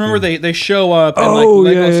 Because remember, they show up and Oh,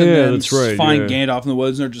 like yeah, Legolas and yeah, then that's right, find yeah. Gandalf in the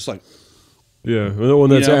woods, and they're just like, Yeah, the one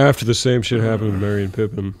that's You know? after the same shit happened with Merry and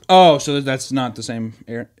Pippin. oh, so that's not the same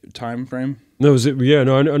time frame. No, is it? Yeah,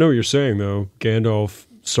 no, I know what you're saying though. Gandalf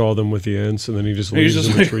saw them with the Ents, and then he just leaves just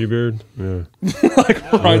them like- with Treebeard. Yeah.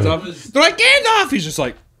 Rides up. They're like Gandalf. He's just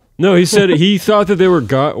like, No, he said he thought that they were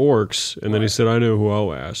orcs, and then he said, "I know who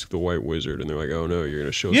I'll ask, the White Wizard." And they're like, "Oh no, you're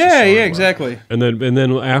gonna show us." yeah, the yeah, Saruman." exactly. And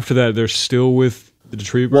then after that, they're still with the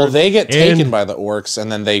Treebeard. Well, they get taken And- by the orcs, and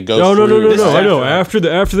then they go. No, through I know. After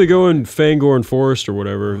they go in Fangorn Forest or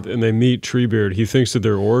whatever, and they meet Treebeard, he thinks that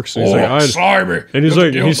they're orcs, and he's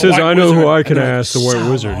he says, "I know who I can ask, the White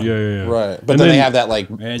Wizard." Yeah. Right, but And then they have that like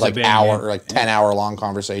It's a big hour, game. or like 10-hour long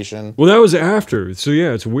conversation. Well, that was after. So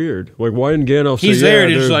yeah, it's weird. Like, why didn't Gandalf say, He's there,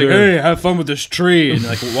 and yeah, he's just like, they're- hey, have fun with this tree, and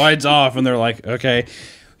like wides off, and they're like, okay,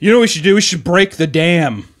 you know what we should do? We should break the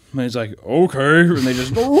dam. And he's like, okay, and they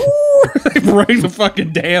just they break the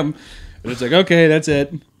fucking dam, and it's like, okay, that's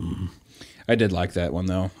it. I did like that one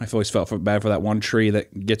though. I always felt bad for that one tree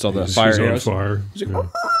that gets all the He's fire on arrows. fire. Yeah.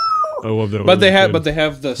 I love that one. But they as a have,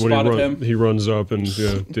 kid. the When spot of him. he runs up and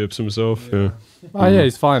dips himself. Yeah. Oh yeah,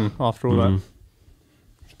 he's fine after all that.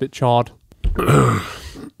 It's a bit charred.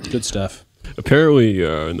 Good stuff. Apparently,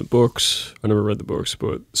 in the books, I never read the books,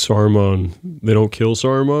 but Saruman, they don't kill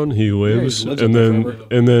Saruman. He lives, lives and up there then forever.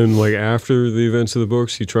 and then like after the events of the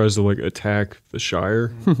books, he tries to like attack the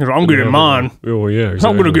Shire. I'm getting mine. Oh well, yeah, exactly.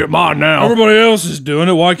 I'm gonna get mine now. Everybody else is doing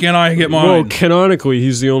it. Why can't I get Well, mine? canonically,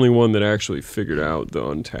 he's the only one that actually figured out the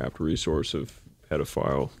untapped resource of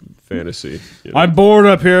pedophile fantasy. You know? I'm bored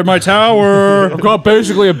up here at my tower. I've got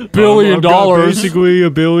basically $1 billion. I've got basically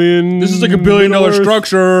 $1 billion. This is like $1 billion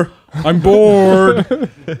structure. I'm bored. In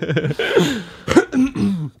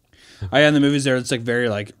the movies there, it's like very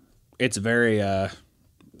like, it's very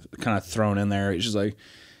kind of thrown in there. It's just like,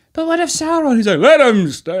 but what if Sauron? He's like, let him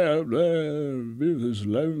stay up there, be this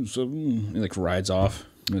lonesome. He like rides off.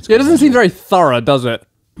 Yeah, it doesn't seem very thorough, does it?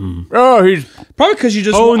 Oh, he's probably because you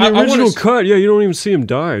just. Oh, in the I wanna original s- cut, yeah, you don't even see him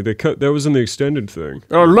die. They cut that was in the extended thing.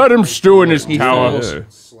 let him stew in his tower.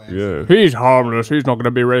 falls. Yeah. He's harmless. He's not gonna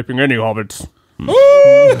be raping any hobbits.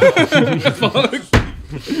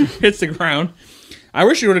 hits the ground. I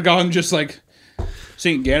wish you would have gone just like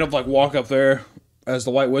seeing Gandalf like walk up there as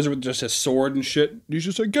the White Wizard with just his sword and shit. He's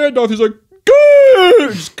just like Gandalf. He's like,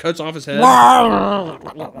 good. Just cuts off his head.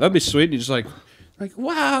 That'd be sweet. And he's just like,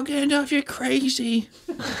 wow, Gandalf, you're crazy.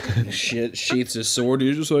 Shit, sheaths his sword.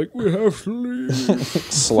 He's just like, we have to leave.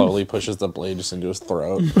 Slowly pushes the blade just into his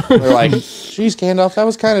throat. They're like, "Jeez, Gandalf, that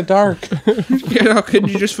was kind of dark." Gandalf, couldn't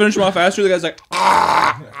you just finish him off faster? The guy's like,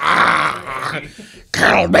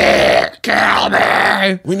 Kill me! Kill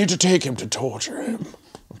me! We need to take him to torture him.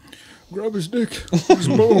 Grab his dick. His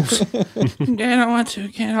balls. I don't want to.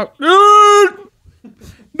 Can't help.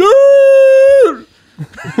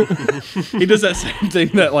 He does that same thing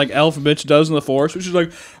that like elf bitch does in the forest, which is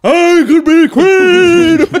like, I could be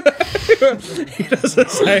queen. He does the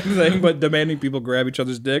same thing, but demanding people grab each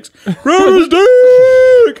other's dicks. Grab his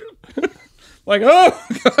dick. Like, oh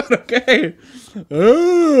god, okay.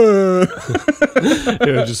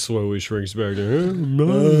 Yeah, just slowly shrinks back there.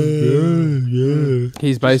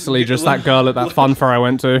 He's basically just that girl at that fun fair I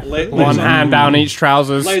went to. One hand down each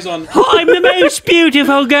trousers. Lays on, I'm the most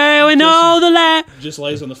beautiful girl in all the land. just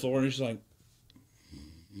lays on the floor and he's like,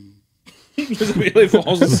 just immediately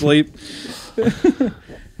falls asleep.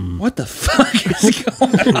 What the fuck is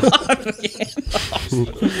going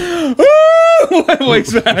on?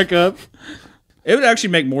 Wakes back up. It would actually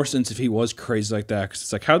make more sense if he was crazy like that, because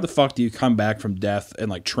it's like, how the fuck do you come back from death and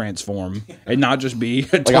like transform and not just be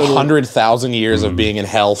a Like total... 100,000 years of being in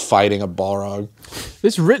hell fighting a Balrog.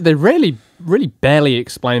 They really barely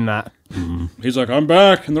explain that. He's like, I'm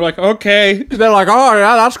back, and they're like, okay. They're like, oh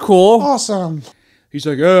yeah, that's cool. Awesome. He's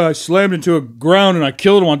like, oh, I slammed into a ground and I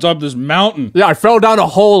killed him on top of this mountain, Yeah, I fell down a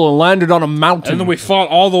hole and landed on a mountain. and then we fought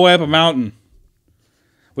all the way up a mountain.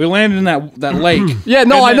 We landed in that lake. Yeah,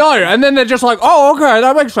 no, I know. And then they're just like, oh, okay,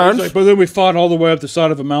 that makes sense. Like, but then we fought all the way up the side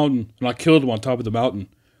of a mountain, and I killed him on top of the mountain.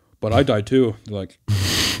 But I died too. They're like,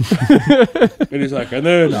 and he's like, and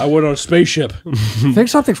then I went on a spaceship, I think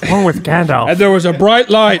something's wrong with Gandalf. and there was a bright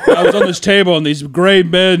light. I was on this table, and these gray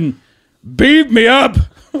men beat me up,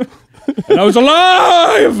 and I was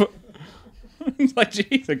alive. He's like,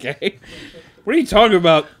 jeez, okay. What are you talking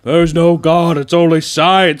about? There's no God, it's only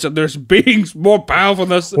science, and there's beings more powerful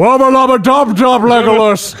than us. Wubba lubba dub dub,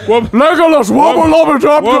 Legolas. Legolas, wubba lubba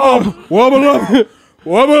dub dub. Wubba lub,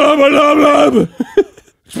 wubba lubba lub.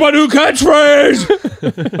 It's my new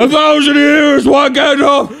catchphrase. 1,000 years, one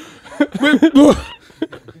Gandalf.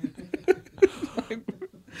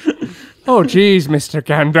 Oh, jeez, Mr.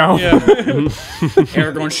 Gandalf. Yeah.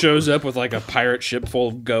 Aragorn shows up with like a pirate ship full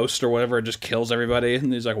of ghosts or whatever, and just kills everybody.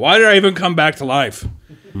 And he's like, why did I even come back to life?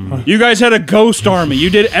 You guys had a ghost army. You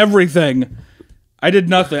did everything. I did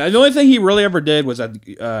nothing. The only thing he really ever did was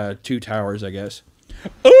at Two Towers, I guess.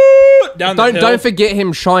 Down the hill. Don't forget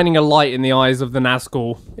him shining a light in the eyes of the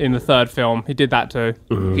Nazgul in the third film. He did that too.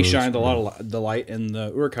 He shined a lot of the light in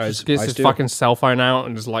the Uruk-hai's Gets eyes his too. fucking cell phone out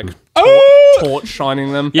and just like torch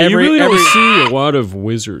shining them. Yeah, Every- you really don't every- see a lot of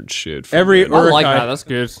wizard shit. from Every that. I like Uruk-hai- that. That's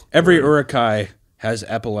good. Every Uruk-hai has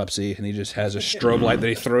epilepsy, and he just has a strobe light that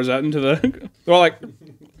he throws out into the... They're all like,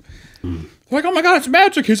 oh my god, it's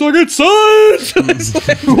magic. He's like, it's science. It's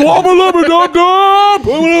like, wubba lubba dub dub.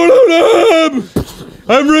 Wubba lubba dub dub.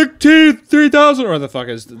 I'm Rick T 3000, or the fuck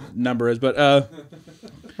his number is, but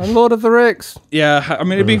And Lord of the Ricks. yeah, I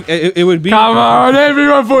mean it would be Come on,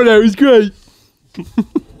 everyone thought that was great.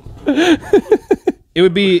 it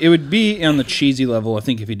would be on the cheesy level. I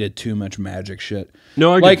think if he did too much magic shit.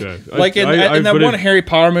 No, I Like get that. like in that but one it- Harry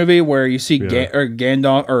Potter movie where you see Yeah.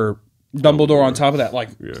 Gandalf or Dumbledore on top of that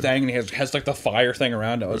thing, and he has like the fire thing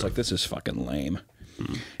around it. I was like, this is fucking lame.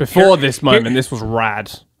 Before this moment, this was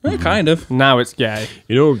rad. Kind of. Now it's gay.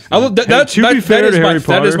 You know, To be fair, to Harry that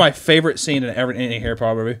Potter, is my favorite scene in any Harry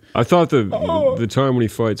Potter movie. I thought the time when he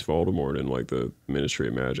fights Voldemort in like the Ministry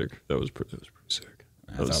of Magic, that was pretty sick.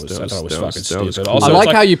 I thought it was fucking stupid. cool. Also, I it's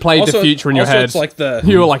like how you played the future in your also head. It's like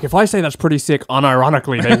You were like, if I say that's pretty sick,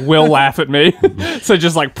 unironically, they will laugh at me. So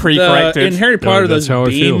just like pre-corrected. in Harry Potter, that's those how I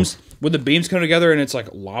feel. beams, when the beams come together and it's like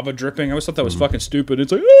lava dripping, I always thought that was fucking stupid.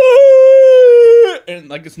 It's like, and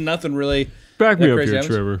like it's nothing really. Back me that up crazy here,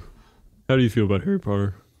 happens. Trevor. How do you feel about Harry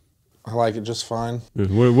Potter? I like it just fine.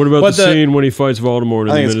 What about But the the- scene when he fights Voldemort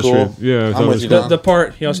in I the think it's Ministry? cool. Yeah, I I'm thought it with was you, cool. Don. The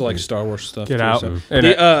part he also likes Star Wars stuff. Get too, out. so.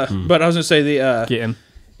 In But I was gonna say Get him.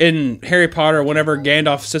 in Harry Potter, whenever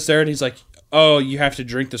Gandalf sits there and he's like, "Oh, you have to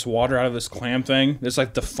drink this water out of this clam thing." It's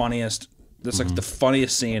like the funniest. That's like the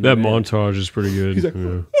funniest scene. That in it. montage is pretty good. He's like,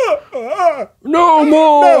 yeah. No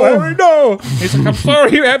more. No, Harry, no. He's like, I'm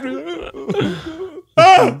sorry, you have to.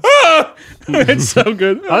 It's so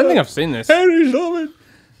good. I don't think I've seen this. Harry's loving.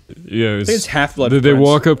 Yeah, It's Half-Blood They Prince.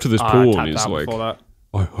 walk up to this I pool tapped and he's out like, before that.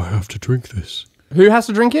 I have to drink this. Who has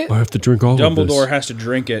to drink it? I have to drink all of Dumbledore this. has to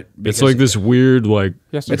drink it. It's like this weird, like,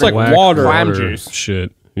 Yes, It's like black water. Clam juice.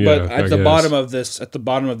 shit. Yeah, But at the bottom of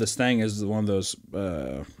this thing is one of those.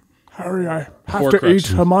 Harry, I have Horcrux. to eat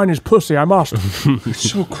Hermione's pussy. I must.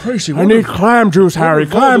 So crazy. I need clam juice, Harry.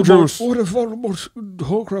 Clam juice. What if Voldemort's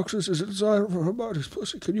Horcruxes is a desire for Hermione's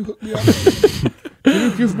pussy? Can you hook me up?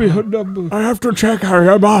 Can you give me her number? I have to check, Harry.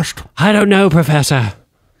 I must. I don't know, Professor.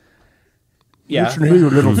 Yeah. Listen here, you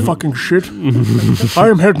little fucking shit. I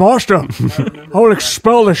am headmaster. I will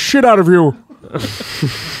expel the shit out of you.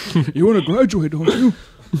 You want to graduate, don't you?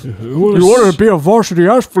 You want to be a varsity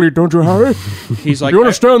athlete, don't you, Harry? He's like, You want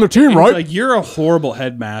to stay on the team, he's right? like, you're a horrible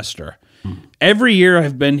headmaster. Every year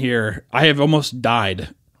I've been here, I have almost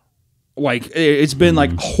died. Like, it's been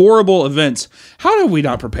like horrible events. How have we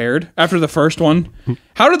not prepared after the first one?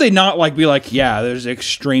 How did they not like be like, yeah, there's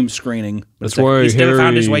extreme screening. But That's it's like, why he's never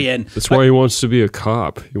found his Harry. way in. That's why he wants to be a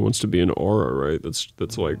cop. He wants to be an aura, right?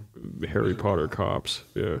 That's like Harry Potter cops.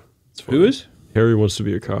 Yeah. Who is? Harry wants to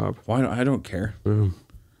be a cop. Why? I don't care.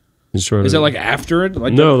 He's trying. Is to, it like after it?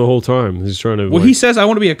 Like no, the whole time he's trying to. Well, like, he says, I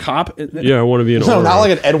want to be a cop. Yeah, I want to be an No, aura. not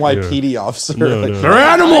like an NYPD officer. No, like, no. They're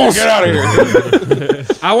animals. Get out of here.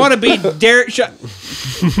 I want to be Derek.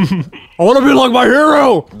 I want to be like my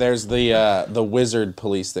hero. There's the wizard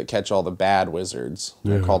police that catch all the bad wizards.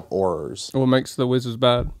 They're called aurors. What makes the wizards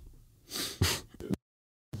bad?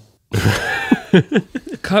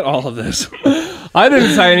 Cut all of this. I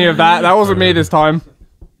didn't say any of that. That wasn't me this time.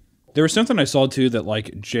 There was something I saw too that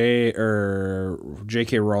like J.K.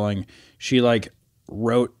 Rowling, she like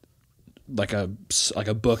wrote like a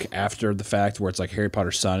book after the fact where it's like Harry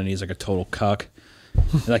Potter's son and he's like a total cuck.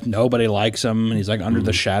 And, like nobody likes him and he's like under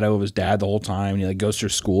the shadow of his dad the whole time and he like goes through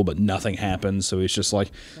school but nothing happens, so he's just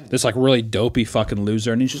like this like really dopey fucking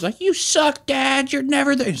loser and he's just like, you suck, Dad, you're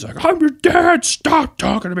never there. He's like, I'm your dad, stop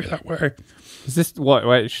talking to me that way. Is this what?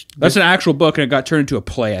 Wait, That's an actual book and it got turned into a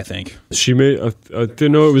play, I think. She made. I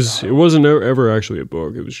didn't know it wasn't ever actually a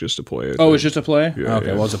book. It was just a play. Oh, it's just a play? Yeah, okay,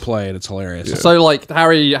 yeah. well, it's a play and it's hilarious. so like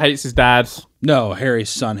Harry hates his dad. No, Harry's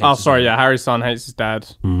son hates Oh, his sorry, dad. yeah, Harry's son hates his dad.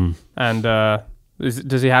 And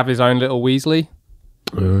does he have his own little Weasley?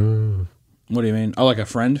 What do you mean? Oh, like a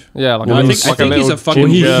friend? Yeah, like No, I a- think- like I think he's little a fucking-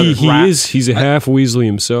 Well, ginger he rat. is. He's a half Weasley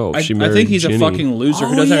himself. I She think married he's Ginny. a fucking loser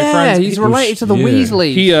who Oh, doesn't have yeah, friends. he's related to the yeah.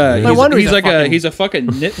 Weasleys. No wonder He's he's like a fucking- he's a fucking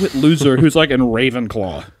nitwit loser who's like in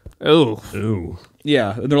Ravenclaw. Oh, Ooh.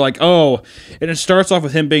 Yeah, and they're like, oh, and it starts off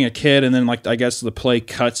with him being a kid, and then like I guess the play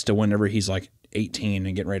cuts to whenever he's like 18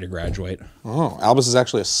 and getting ready to graduate. Oh, Albus is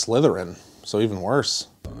actually a Slytherin, so even worse.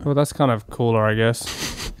 well, that's kind of cooler, I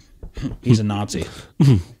guess. He's a Nazi.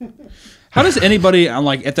 How does anybody on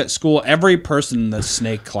like at that school, every person in the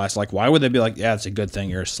snake class, like, why would they be like, yeah, it's a good thing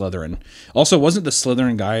you're a Slytherin? Also, wasn't the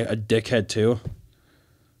Slytherin guy a dickhead too?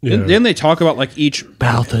 Yeah. Didn't they talk about like each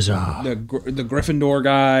Balthazar. the Gryffindor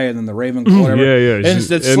guy and then the Ravenclaw? Whatever? Yeah. And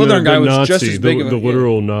the And Slytherin guy was Nazi, just as big of a the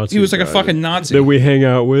literal Nazi. He was like a guy fucking Nazi. that we hang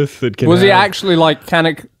out with. That can Was he have- actually like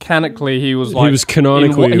canonically? He was like was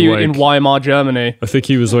canonically, in like- Weimar, Germany. I think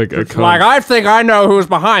he was like a. Like, I think I know who's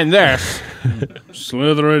behind this.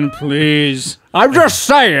 Slytherin, please. I'm just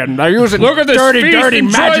saying, they're using Look at this dirty, feast. dirty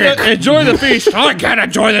magic. Enjoy the feast. I can't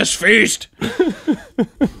enjoy this feast.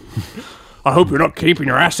 I hope you're not keeping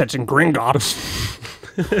your assets in Gringotts.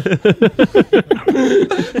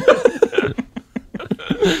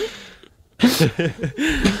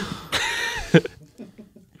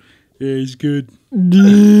 Yeah, he's good.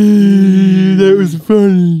 That was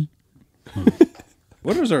funny.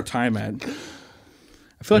 What is our time at?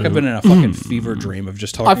 I feel like I've been in a fucking fever dream of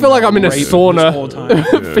just talking. I feel like about I'm in a rape sauna. this whole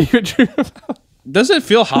time. Does it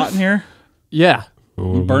feel hot in here? Yeah,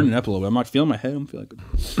 I'm burning up a little bit. I'm not feeling my head. I'm feeling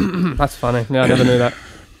like that's funny. Yeah, I never knew that.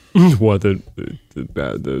 What the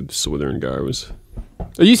Slytherin guy was?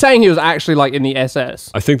 Are you saying he was actually like in the SS?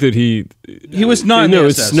 I think that he was not in no, the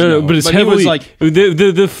it's SS, no, but it's but he heavily was like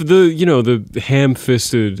the you know the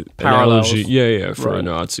ham-fisted Parallels. analogy. Yeah, for a Right.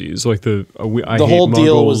 Nazi. It's like I The hate whole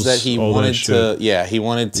deal was Muggles, that he all wanted shit. he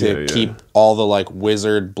wanted to Yeah. keep all the like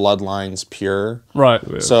wizard bloodlines pure. Right.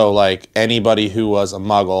 So like anybody who was a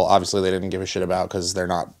Muggle, obviously they didn't give a shit about because they're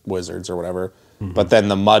not wizards or whatever. But then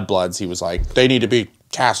the Mudbloods, he was like, they need to be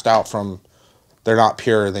cast out from. They're not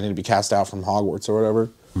pure. They need to be cast out from Hogwarts or whatever.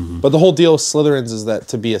 But the whole deal with Slytherins is that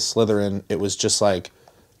to be a Slytherin, it was just like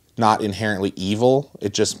not inherently evil.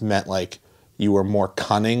 It just meant like you were more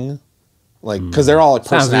cunning, like because they're all like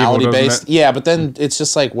Sounds evil, personality doesn't based. it? Yeah, but then it's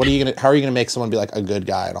just like, what are you gonna? How are you gonna make someone be like a good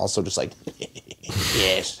guy and also just like,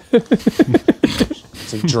 yes,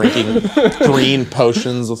 it's like drinking green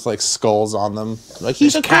potions with like skulls on them. Like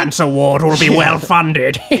he's a Cancer ward will be well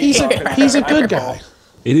funded. he's a good guy.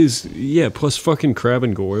 It is, yeah. Plus, fucking Crabbe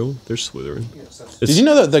and Goyle, they're Slytherin. Did you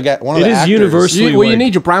know that the guy, one of It the is actors, universally. You like,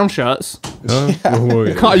 need your brown shirts. Huh? Oh,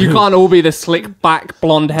 yeah. You can't all be the slick back,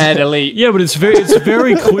 blonde haired elite. Yeah, but it's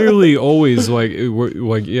very clearly always like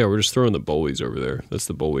we're just throwing the bullies over there. That's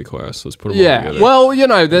the bully class. Let's put them all Yeah. together. Well, you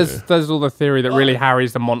know, there's all the theory that really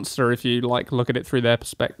Harry's the monster if you like look at it through their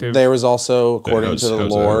perspective. There was also, according to the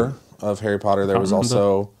how's lore of Harry Potter, there was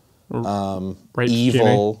also Raped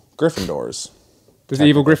evil Gryffindors. There's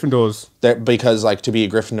evil Gryffindors. Because like to be a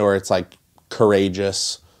Gryffindor, it's like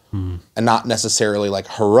courageous and not necessarily like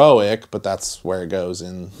heroic, but that's where it goes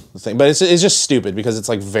in the thing. But it's just stupid because it's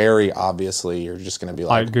like very obviously you're just gonna be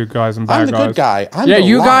like Good guys and bad I'm the guys. good guy. I'm Yeah, the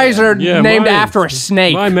you lion. guys are Yeah, named my- after a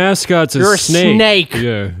snake. My mascot's You're a snake. snake.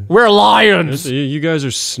 Yeah. We're lions. You guys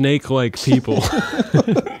are snake-like people.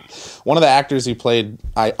 One of the actors who played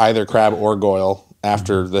either Crabbe or Goyle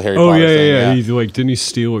after the Harry Oh Potter yeah, thing. yeah. He like didn't he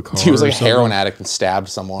steal a car? He was like or a something? heroin addict and stabbed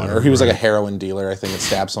someone, or he was like a heroin dealer, I think, and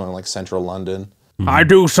stabbed someone in like central London. I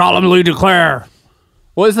do solemnly declare.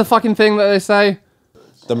 What is the fucking thing that they say?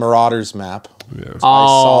 The Marauders map. Yeah. I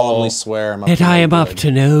solemnly swear I'm up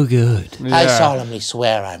to no good. to no good. I solemnly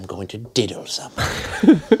swear I'm going to diddle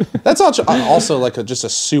someone. That's also like just a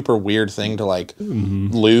super weird thing to like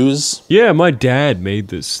lose. Yeah, my dad made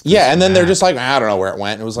this. Yeah, and then they're just like, I don't know where it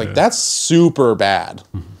went. And it was like, that's super bad.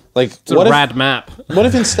 Like, It's a rad map. what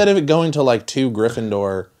if instead of it going to like 2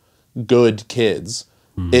 Gryffindor good kids,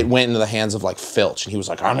 it went into the hands of like Filch, and he was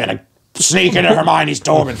like, I'm gonna sneak into Hermione's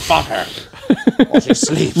dorm and fuck her while she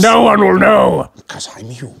sleeps. No one will know. Because I'm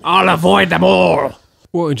human. I'll avoid them all.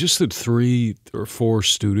 Well, and just that 3 or 4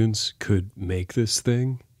 students could make this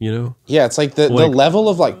thing, you know, Yeah, it's like the level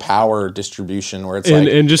of like power distribution where it's and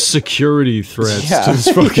like just security threats Yeah. to this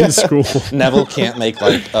fucking school. Neville can't make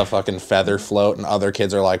like a fucking feather float, and other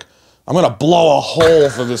kids are like, I'm gonna blow a hole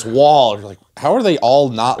through this wall. You're like, how are they all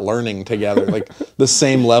not learning together? Like the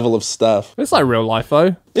same level of stuff. It's like real life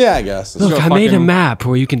though. Yeah, I guess. Look, got I made a fucking- map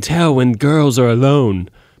where you can tell when girls are alone.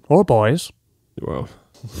 Or boys. Well,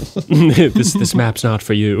 this map's not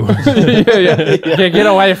for you. Yeah, get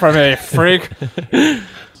away from me, freak.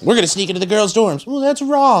 We're gonna sneak into the girls' dorms. Well, that's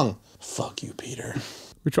wrong. Fuck you, Peter.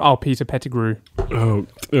 Peter Pettigrew. Oh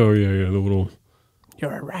yeah, the little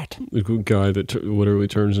You're a rat. guy that literally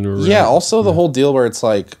turns into a rat. Yeah. Also, the whole deal where it's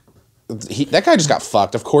like, that guy just got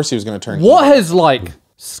fucked. Of course, he was gonna turn. What evil. has like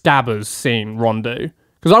Scabbers seen Ron do?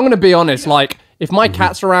 Because I'm gonna be honest, like if my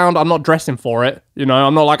cat's around, I'm not dressing for it. You know,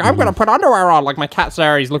 I'm not like I'm gonna put underwear on. Like my cat's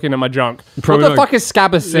there, he's looking at my junk. Probably what the not- fuck is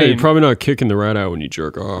Scabbers Yeah, seen? you're probably not kicking the rat out when you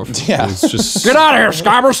jerk off. Yeah. It's just Get out of here,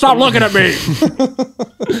 Scabbers! Stop looking at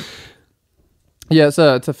me. Yeah, it's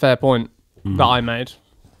a fair point that I made.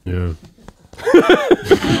 yeah.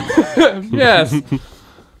 Yes.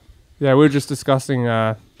 Yeah, we were just discussing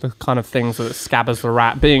the kind of things that Scabbers the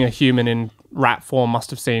rat, being a human in rat form, must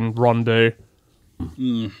have seen Ron do.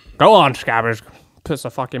 Go on, Scabbers. Puts a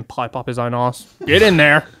fucking pipe up his own ass. Get in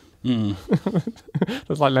there.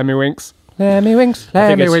 Just like Lemmy Winks. Lemmy Winks.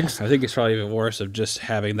 Lemmy Winks. I think it's probably even worse of just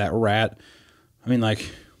having that rat. I mean, like,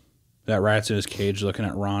 that rat's in his cage looking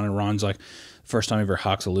at Ron, and Ron's like, first time he ever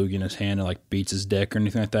hawks a loogie in his hand and like beats his dick or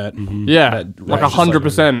anything like that. Yeah, That like rat's just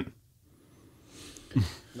 100%.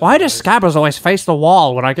 Why does Scabbers always face the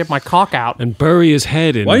wall when I get my cock out? And bury his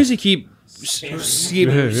head in. Why does he keep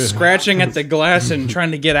scratching at the glass and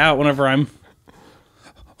trying to get out whenever I'm...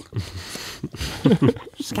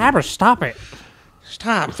 Scabbers, stop it.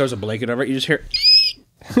 Stop! Throws a blanket over it, you just hear...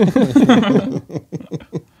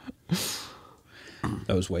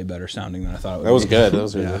 That was way better sounding than I thought it would That was be. good. That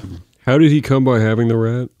was really good. How did he come by having the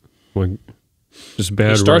rat? Like, just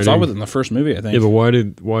bad It starts writing? off with it in the first movie, I think. Yeah, but why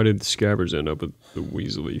did Scabbers end up with the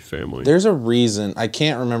Weasley family? There's a reason. I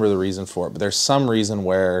can't remember the reason for it, but there's some reason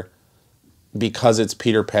where, because it's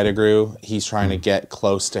Peter Pettigrew, he's trying to get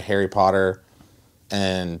close to Harry Potter,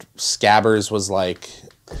 and Scabbers was like,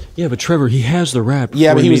 Yeah, but Trevor, he has the rat.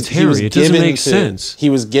 yeah, but he he was meets Harry. It doesn't given make to- sense. He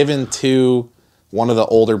was given to one of the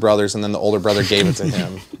older brothers, and then the older brother gave it to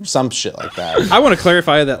him. Some shit like that. I want to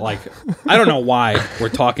clarify that, like, I don't know why we're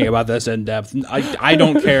talking about this in depth. I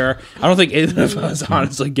don't care. I don't think either of us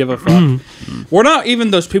honestly give a fuck. We're not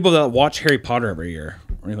even those people that watch Harry Potter every year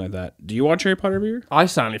or anything like that. Do you watch Harry Potter every year? I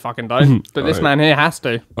certainly fucking don't. But this man here has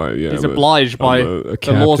to. Yeah, He's I'm obliged by I'm a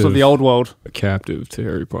the laws of the old world. A captive to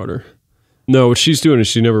Harry Potter. No, what she's doing is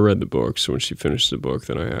she never read the book, so when she finishes the book,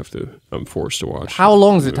 then I'm forced to watch. How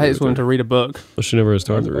long does it take someone to read a book? Well, she never has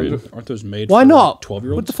time to read Aren't those made Why for not?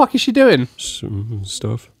 12-year-olds? What the fuck is she doing? some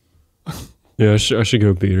stuff. Yeah, I should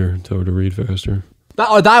go beat her and tell her to read faster.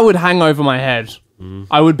 That would hang over my head.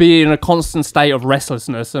 I would be in a constant state of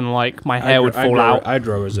restlessness and like my hair would fall out. I'd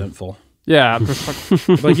grow resentful. Yeah. just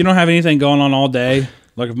like, Like, you don't have anything going on all day.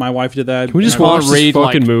 Like, if my wife did that. Can we just and I'm watch wanna this read,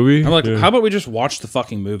 fucking like- movie? I'm like, Yeah. how about we just watch the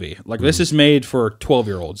fucking movie? Like, this is made for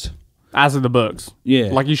 12-year-olds. as of the books. Yeah.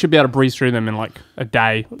 Like you should be able to breeze through them in like a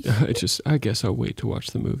day. I guess I'll wait to watch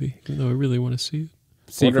the movie, even though I really want to see it.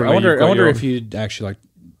 Secretly, I you've got wonder your- if you'd actually like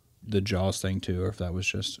the Jaws thing too, or if that was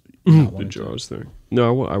just The Jaws thing.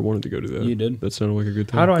 No, I wanted to go to that. You did? That sounded like a good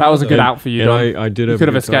time. How do I that know was a good that? out for you. And Don. I did You have could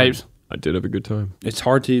a have good time. escaped. I did have a good time. It's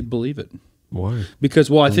hard to believe it. Why?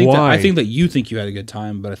 Because I think Why? that you think you had a good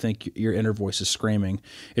time, but I think your inner voice is screaming.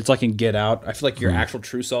 It's like in Get Out. I feel like your actual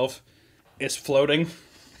true self is floating,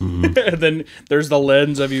 and then there's the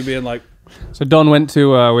lens of you being like. So Don went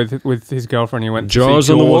to with his girlfriend. He went to Jaws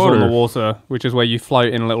see on the Jaws water. on the water, which is where you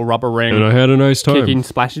float in a little rubber ring, And I had a nice time. kicking,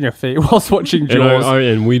 splashing your feet whilst watching and, Jaws.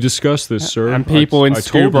 and we discussed this, sir. And people in I told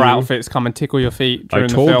scuba you- outfits come and tickle your feet during I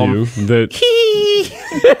the told film. you that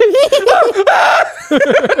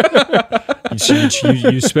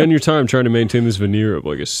you spend your time trying to maintain this veneer of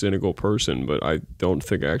like a cynical person, but I don't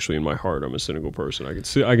think actually in my heart I'm a cynical person. I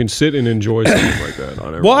can sit and enjoy something like that.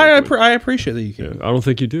 On Well, I I appreciate that you can. I don't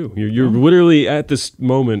think you do. You're literally at this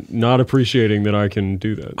moment not appreciating that I can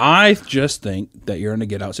do that. I just think that you're in a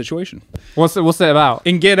Get Out situation. What's it about?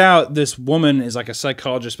 In Get Out, this woman is like a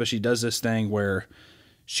psychologist, but she does this thing where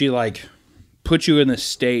she like puts you in this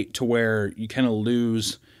state to where you kind of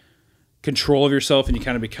lose control of yourself and you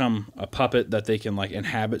kind of become a puppet that they can like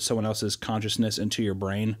inhabit someone else's consciousness into your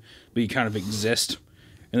brain, but you kind of exist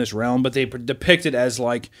in this realm. But they depict it as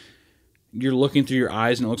like you're looking through your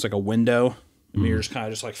eyes and it looks like a window. And you're just kind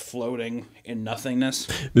of just like floating in nothingness.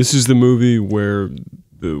 This is the movie where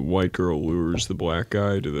the white girl lures the black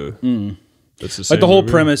guy to the. That's the same Like the whole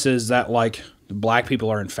movie? premise is that like black people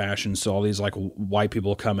are in fashion, so all these like white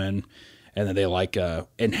people come in, and then they like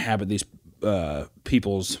inhabit these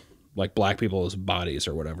people's like black people's bodies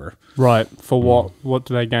or whatever. Right. For what? What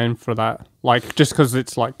do they gain for that? Like just because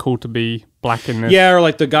it's like cool to be black in this. Yeah, or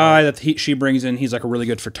like the guy that she brings in, he's like a really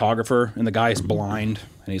good photographer, and the guy is blind,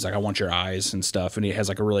 and he's like, I want your eyes and stuff, and he has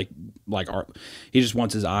like a really like art. He just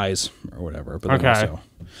wants his eyes or whatever.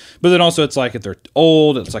 But then also it's like if they're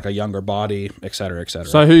old, it's like a younger body, et cetera, et cetera.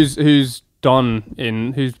 So who's Don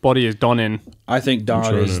in? Whose body is Don in? I think Don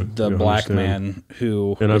trying is to, the black understand. man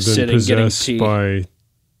who And I've was been sitting getting possessed tea. by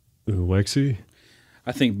Lexi.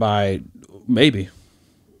 I think by maybe.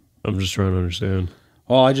 I'm just trying to understand.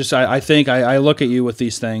 Well, I think I look at you with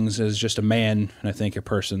these things as just a man, and I think a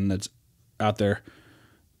person that's out there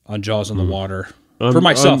on Jaws on the water. For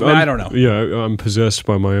myself, I don't know. Yeah, I'm possessed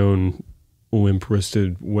by my own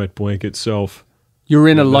limp-wristed, wet blanket self. You're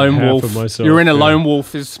in a About lone half wolf. of myself, You're in a yeah. lone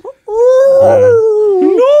wolf. Is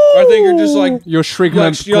I think you're just like you're shrieking you're, a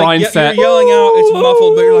like, you're, grind like, set. you're yelling out. It's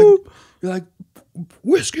muffled, but you're like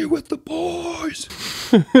whiskey with the boys,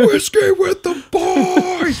 whiskey with the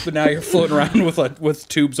boys. But now you're floating around with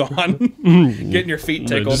tubes on, getting your feet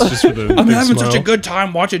tickled. Just with a I'm big having such a smile. good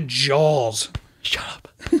time watching Jaws. Shut up.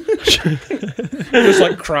 Just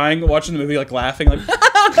like crying, watching the movie, like laughing, like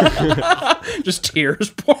just tears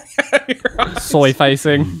pouring out of your eyes. Soy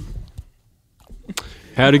facing.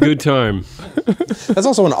 Had a good time. That's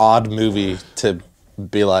also an odd movie to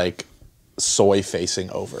be like soy facing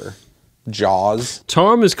over. Jaws.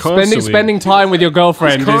 Tom is constantly Spending time with your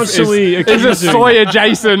girlfriend He's constantly is a accusing- soy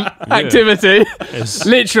adjacent activity.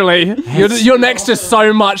 Literally, you're next to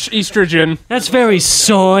so much estrogen. That's very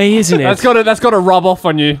soy, isn't it? That's got to rub off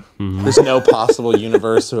on you. There's no possible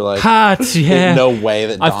universe where like Hot, there's yeah. no way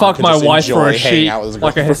that I Dom fuck could my just wife for enjoy a hanging sheet out with his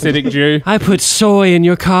like a girlfriend. Hasidic Jew. I put soy in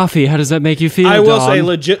your coffee. How does that make you feel, I will Dom? say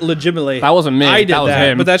legitimately. That wasn't me. I did That was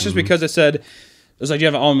him. but that's just because it said. It was like, do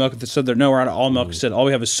you have almond milk? It said they're nowhere out of almond milk. It said all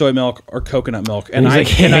we have is soy milk or coconut milk. And he's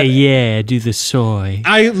like, and hey, yeah, do the soy.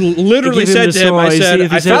 I literally Give him said the to him, I soy, said, see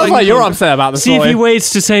if I he's felt Sounds like you're upset about the See if soy. he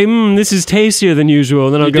waits to say, this is tastier than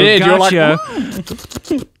usual. Then I'll You go, did. You're like,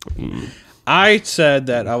 gotcha. I said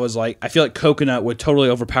that I was like, I feel like coconut would totally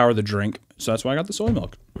overpower the drink. So that's why I got the soy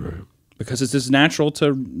milk. Because it's just natural to, I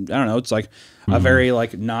don't know, it's like a very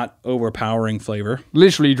like not overpowering flavor.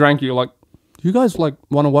 Literally, you drank. You're like, you guys like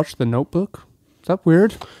want to watch The Notebook? Is that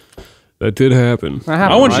weird? That did happen. That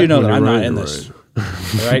happened, I want right? you to know that You're I'm not right, in you're this.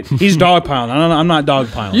 All right? He's dogpiling. I'm not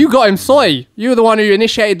dogpiling. You got him soy. You were the one who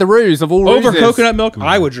initiated the ruse of all Over ruses. coconut milk?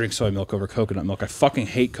 I would drink soy milk over coconut milk. I fucking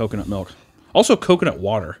hate coconut milk. Also, coconut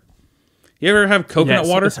water. You ever have coconut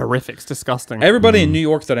water? It's horrific. It's disgusting. Everybody in New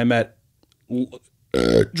York that I met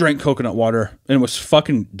drank coconut water, and it was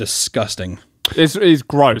fucking disgusting. It's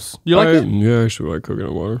gross. You like it? Yeah, I actually like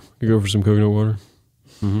coconut water. You go for some coconut water?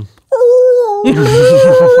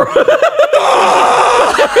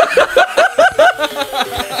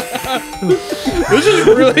 This is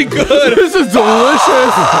really good. This is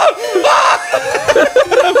delicious.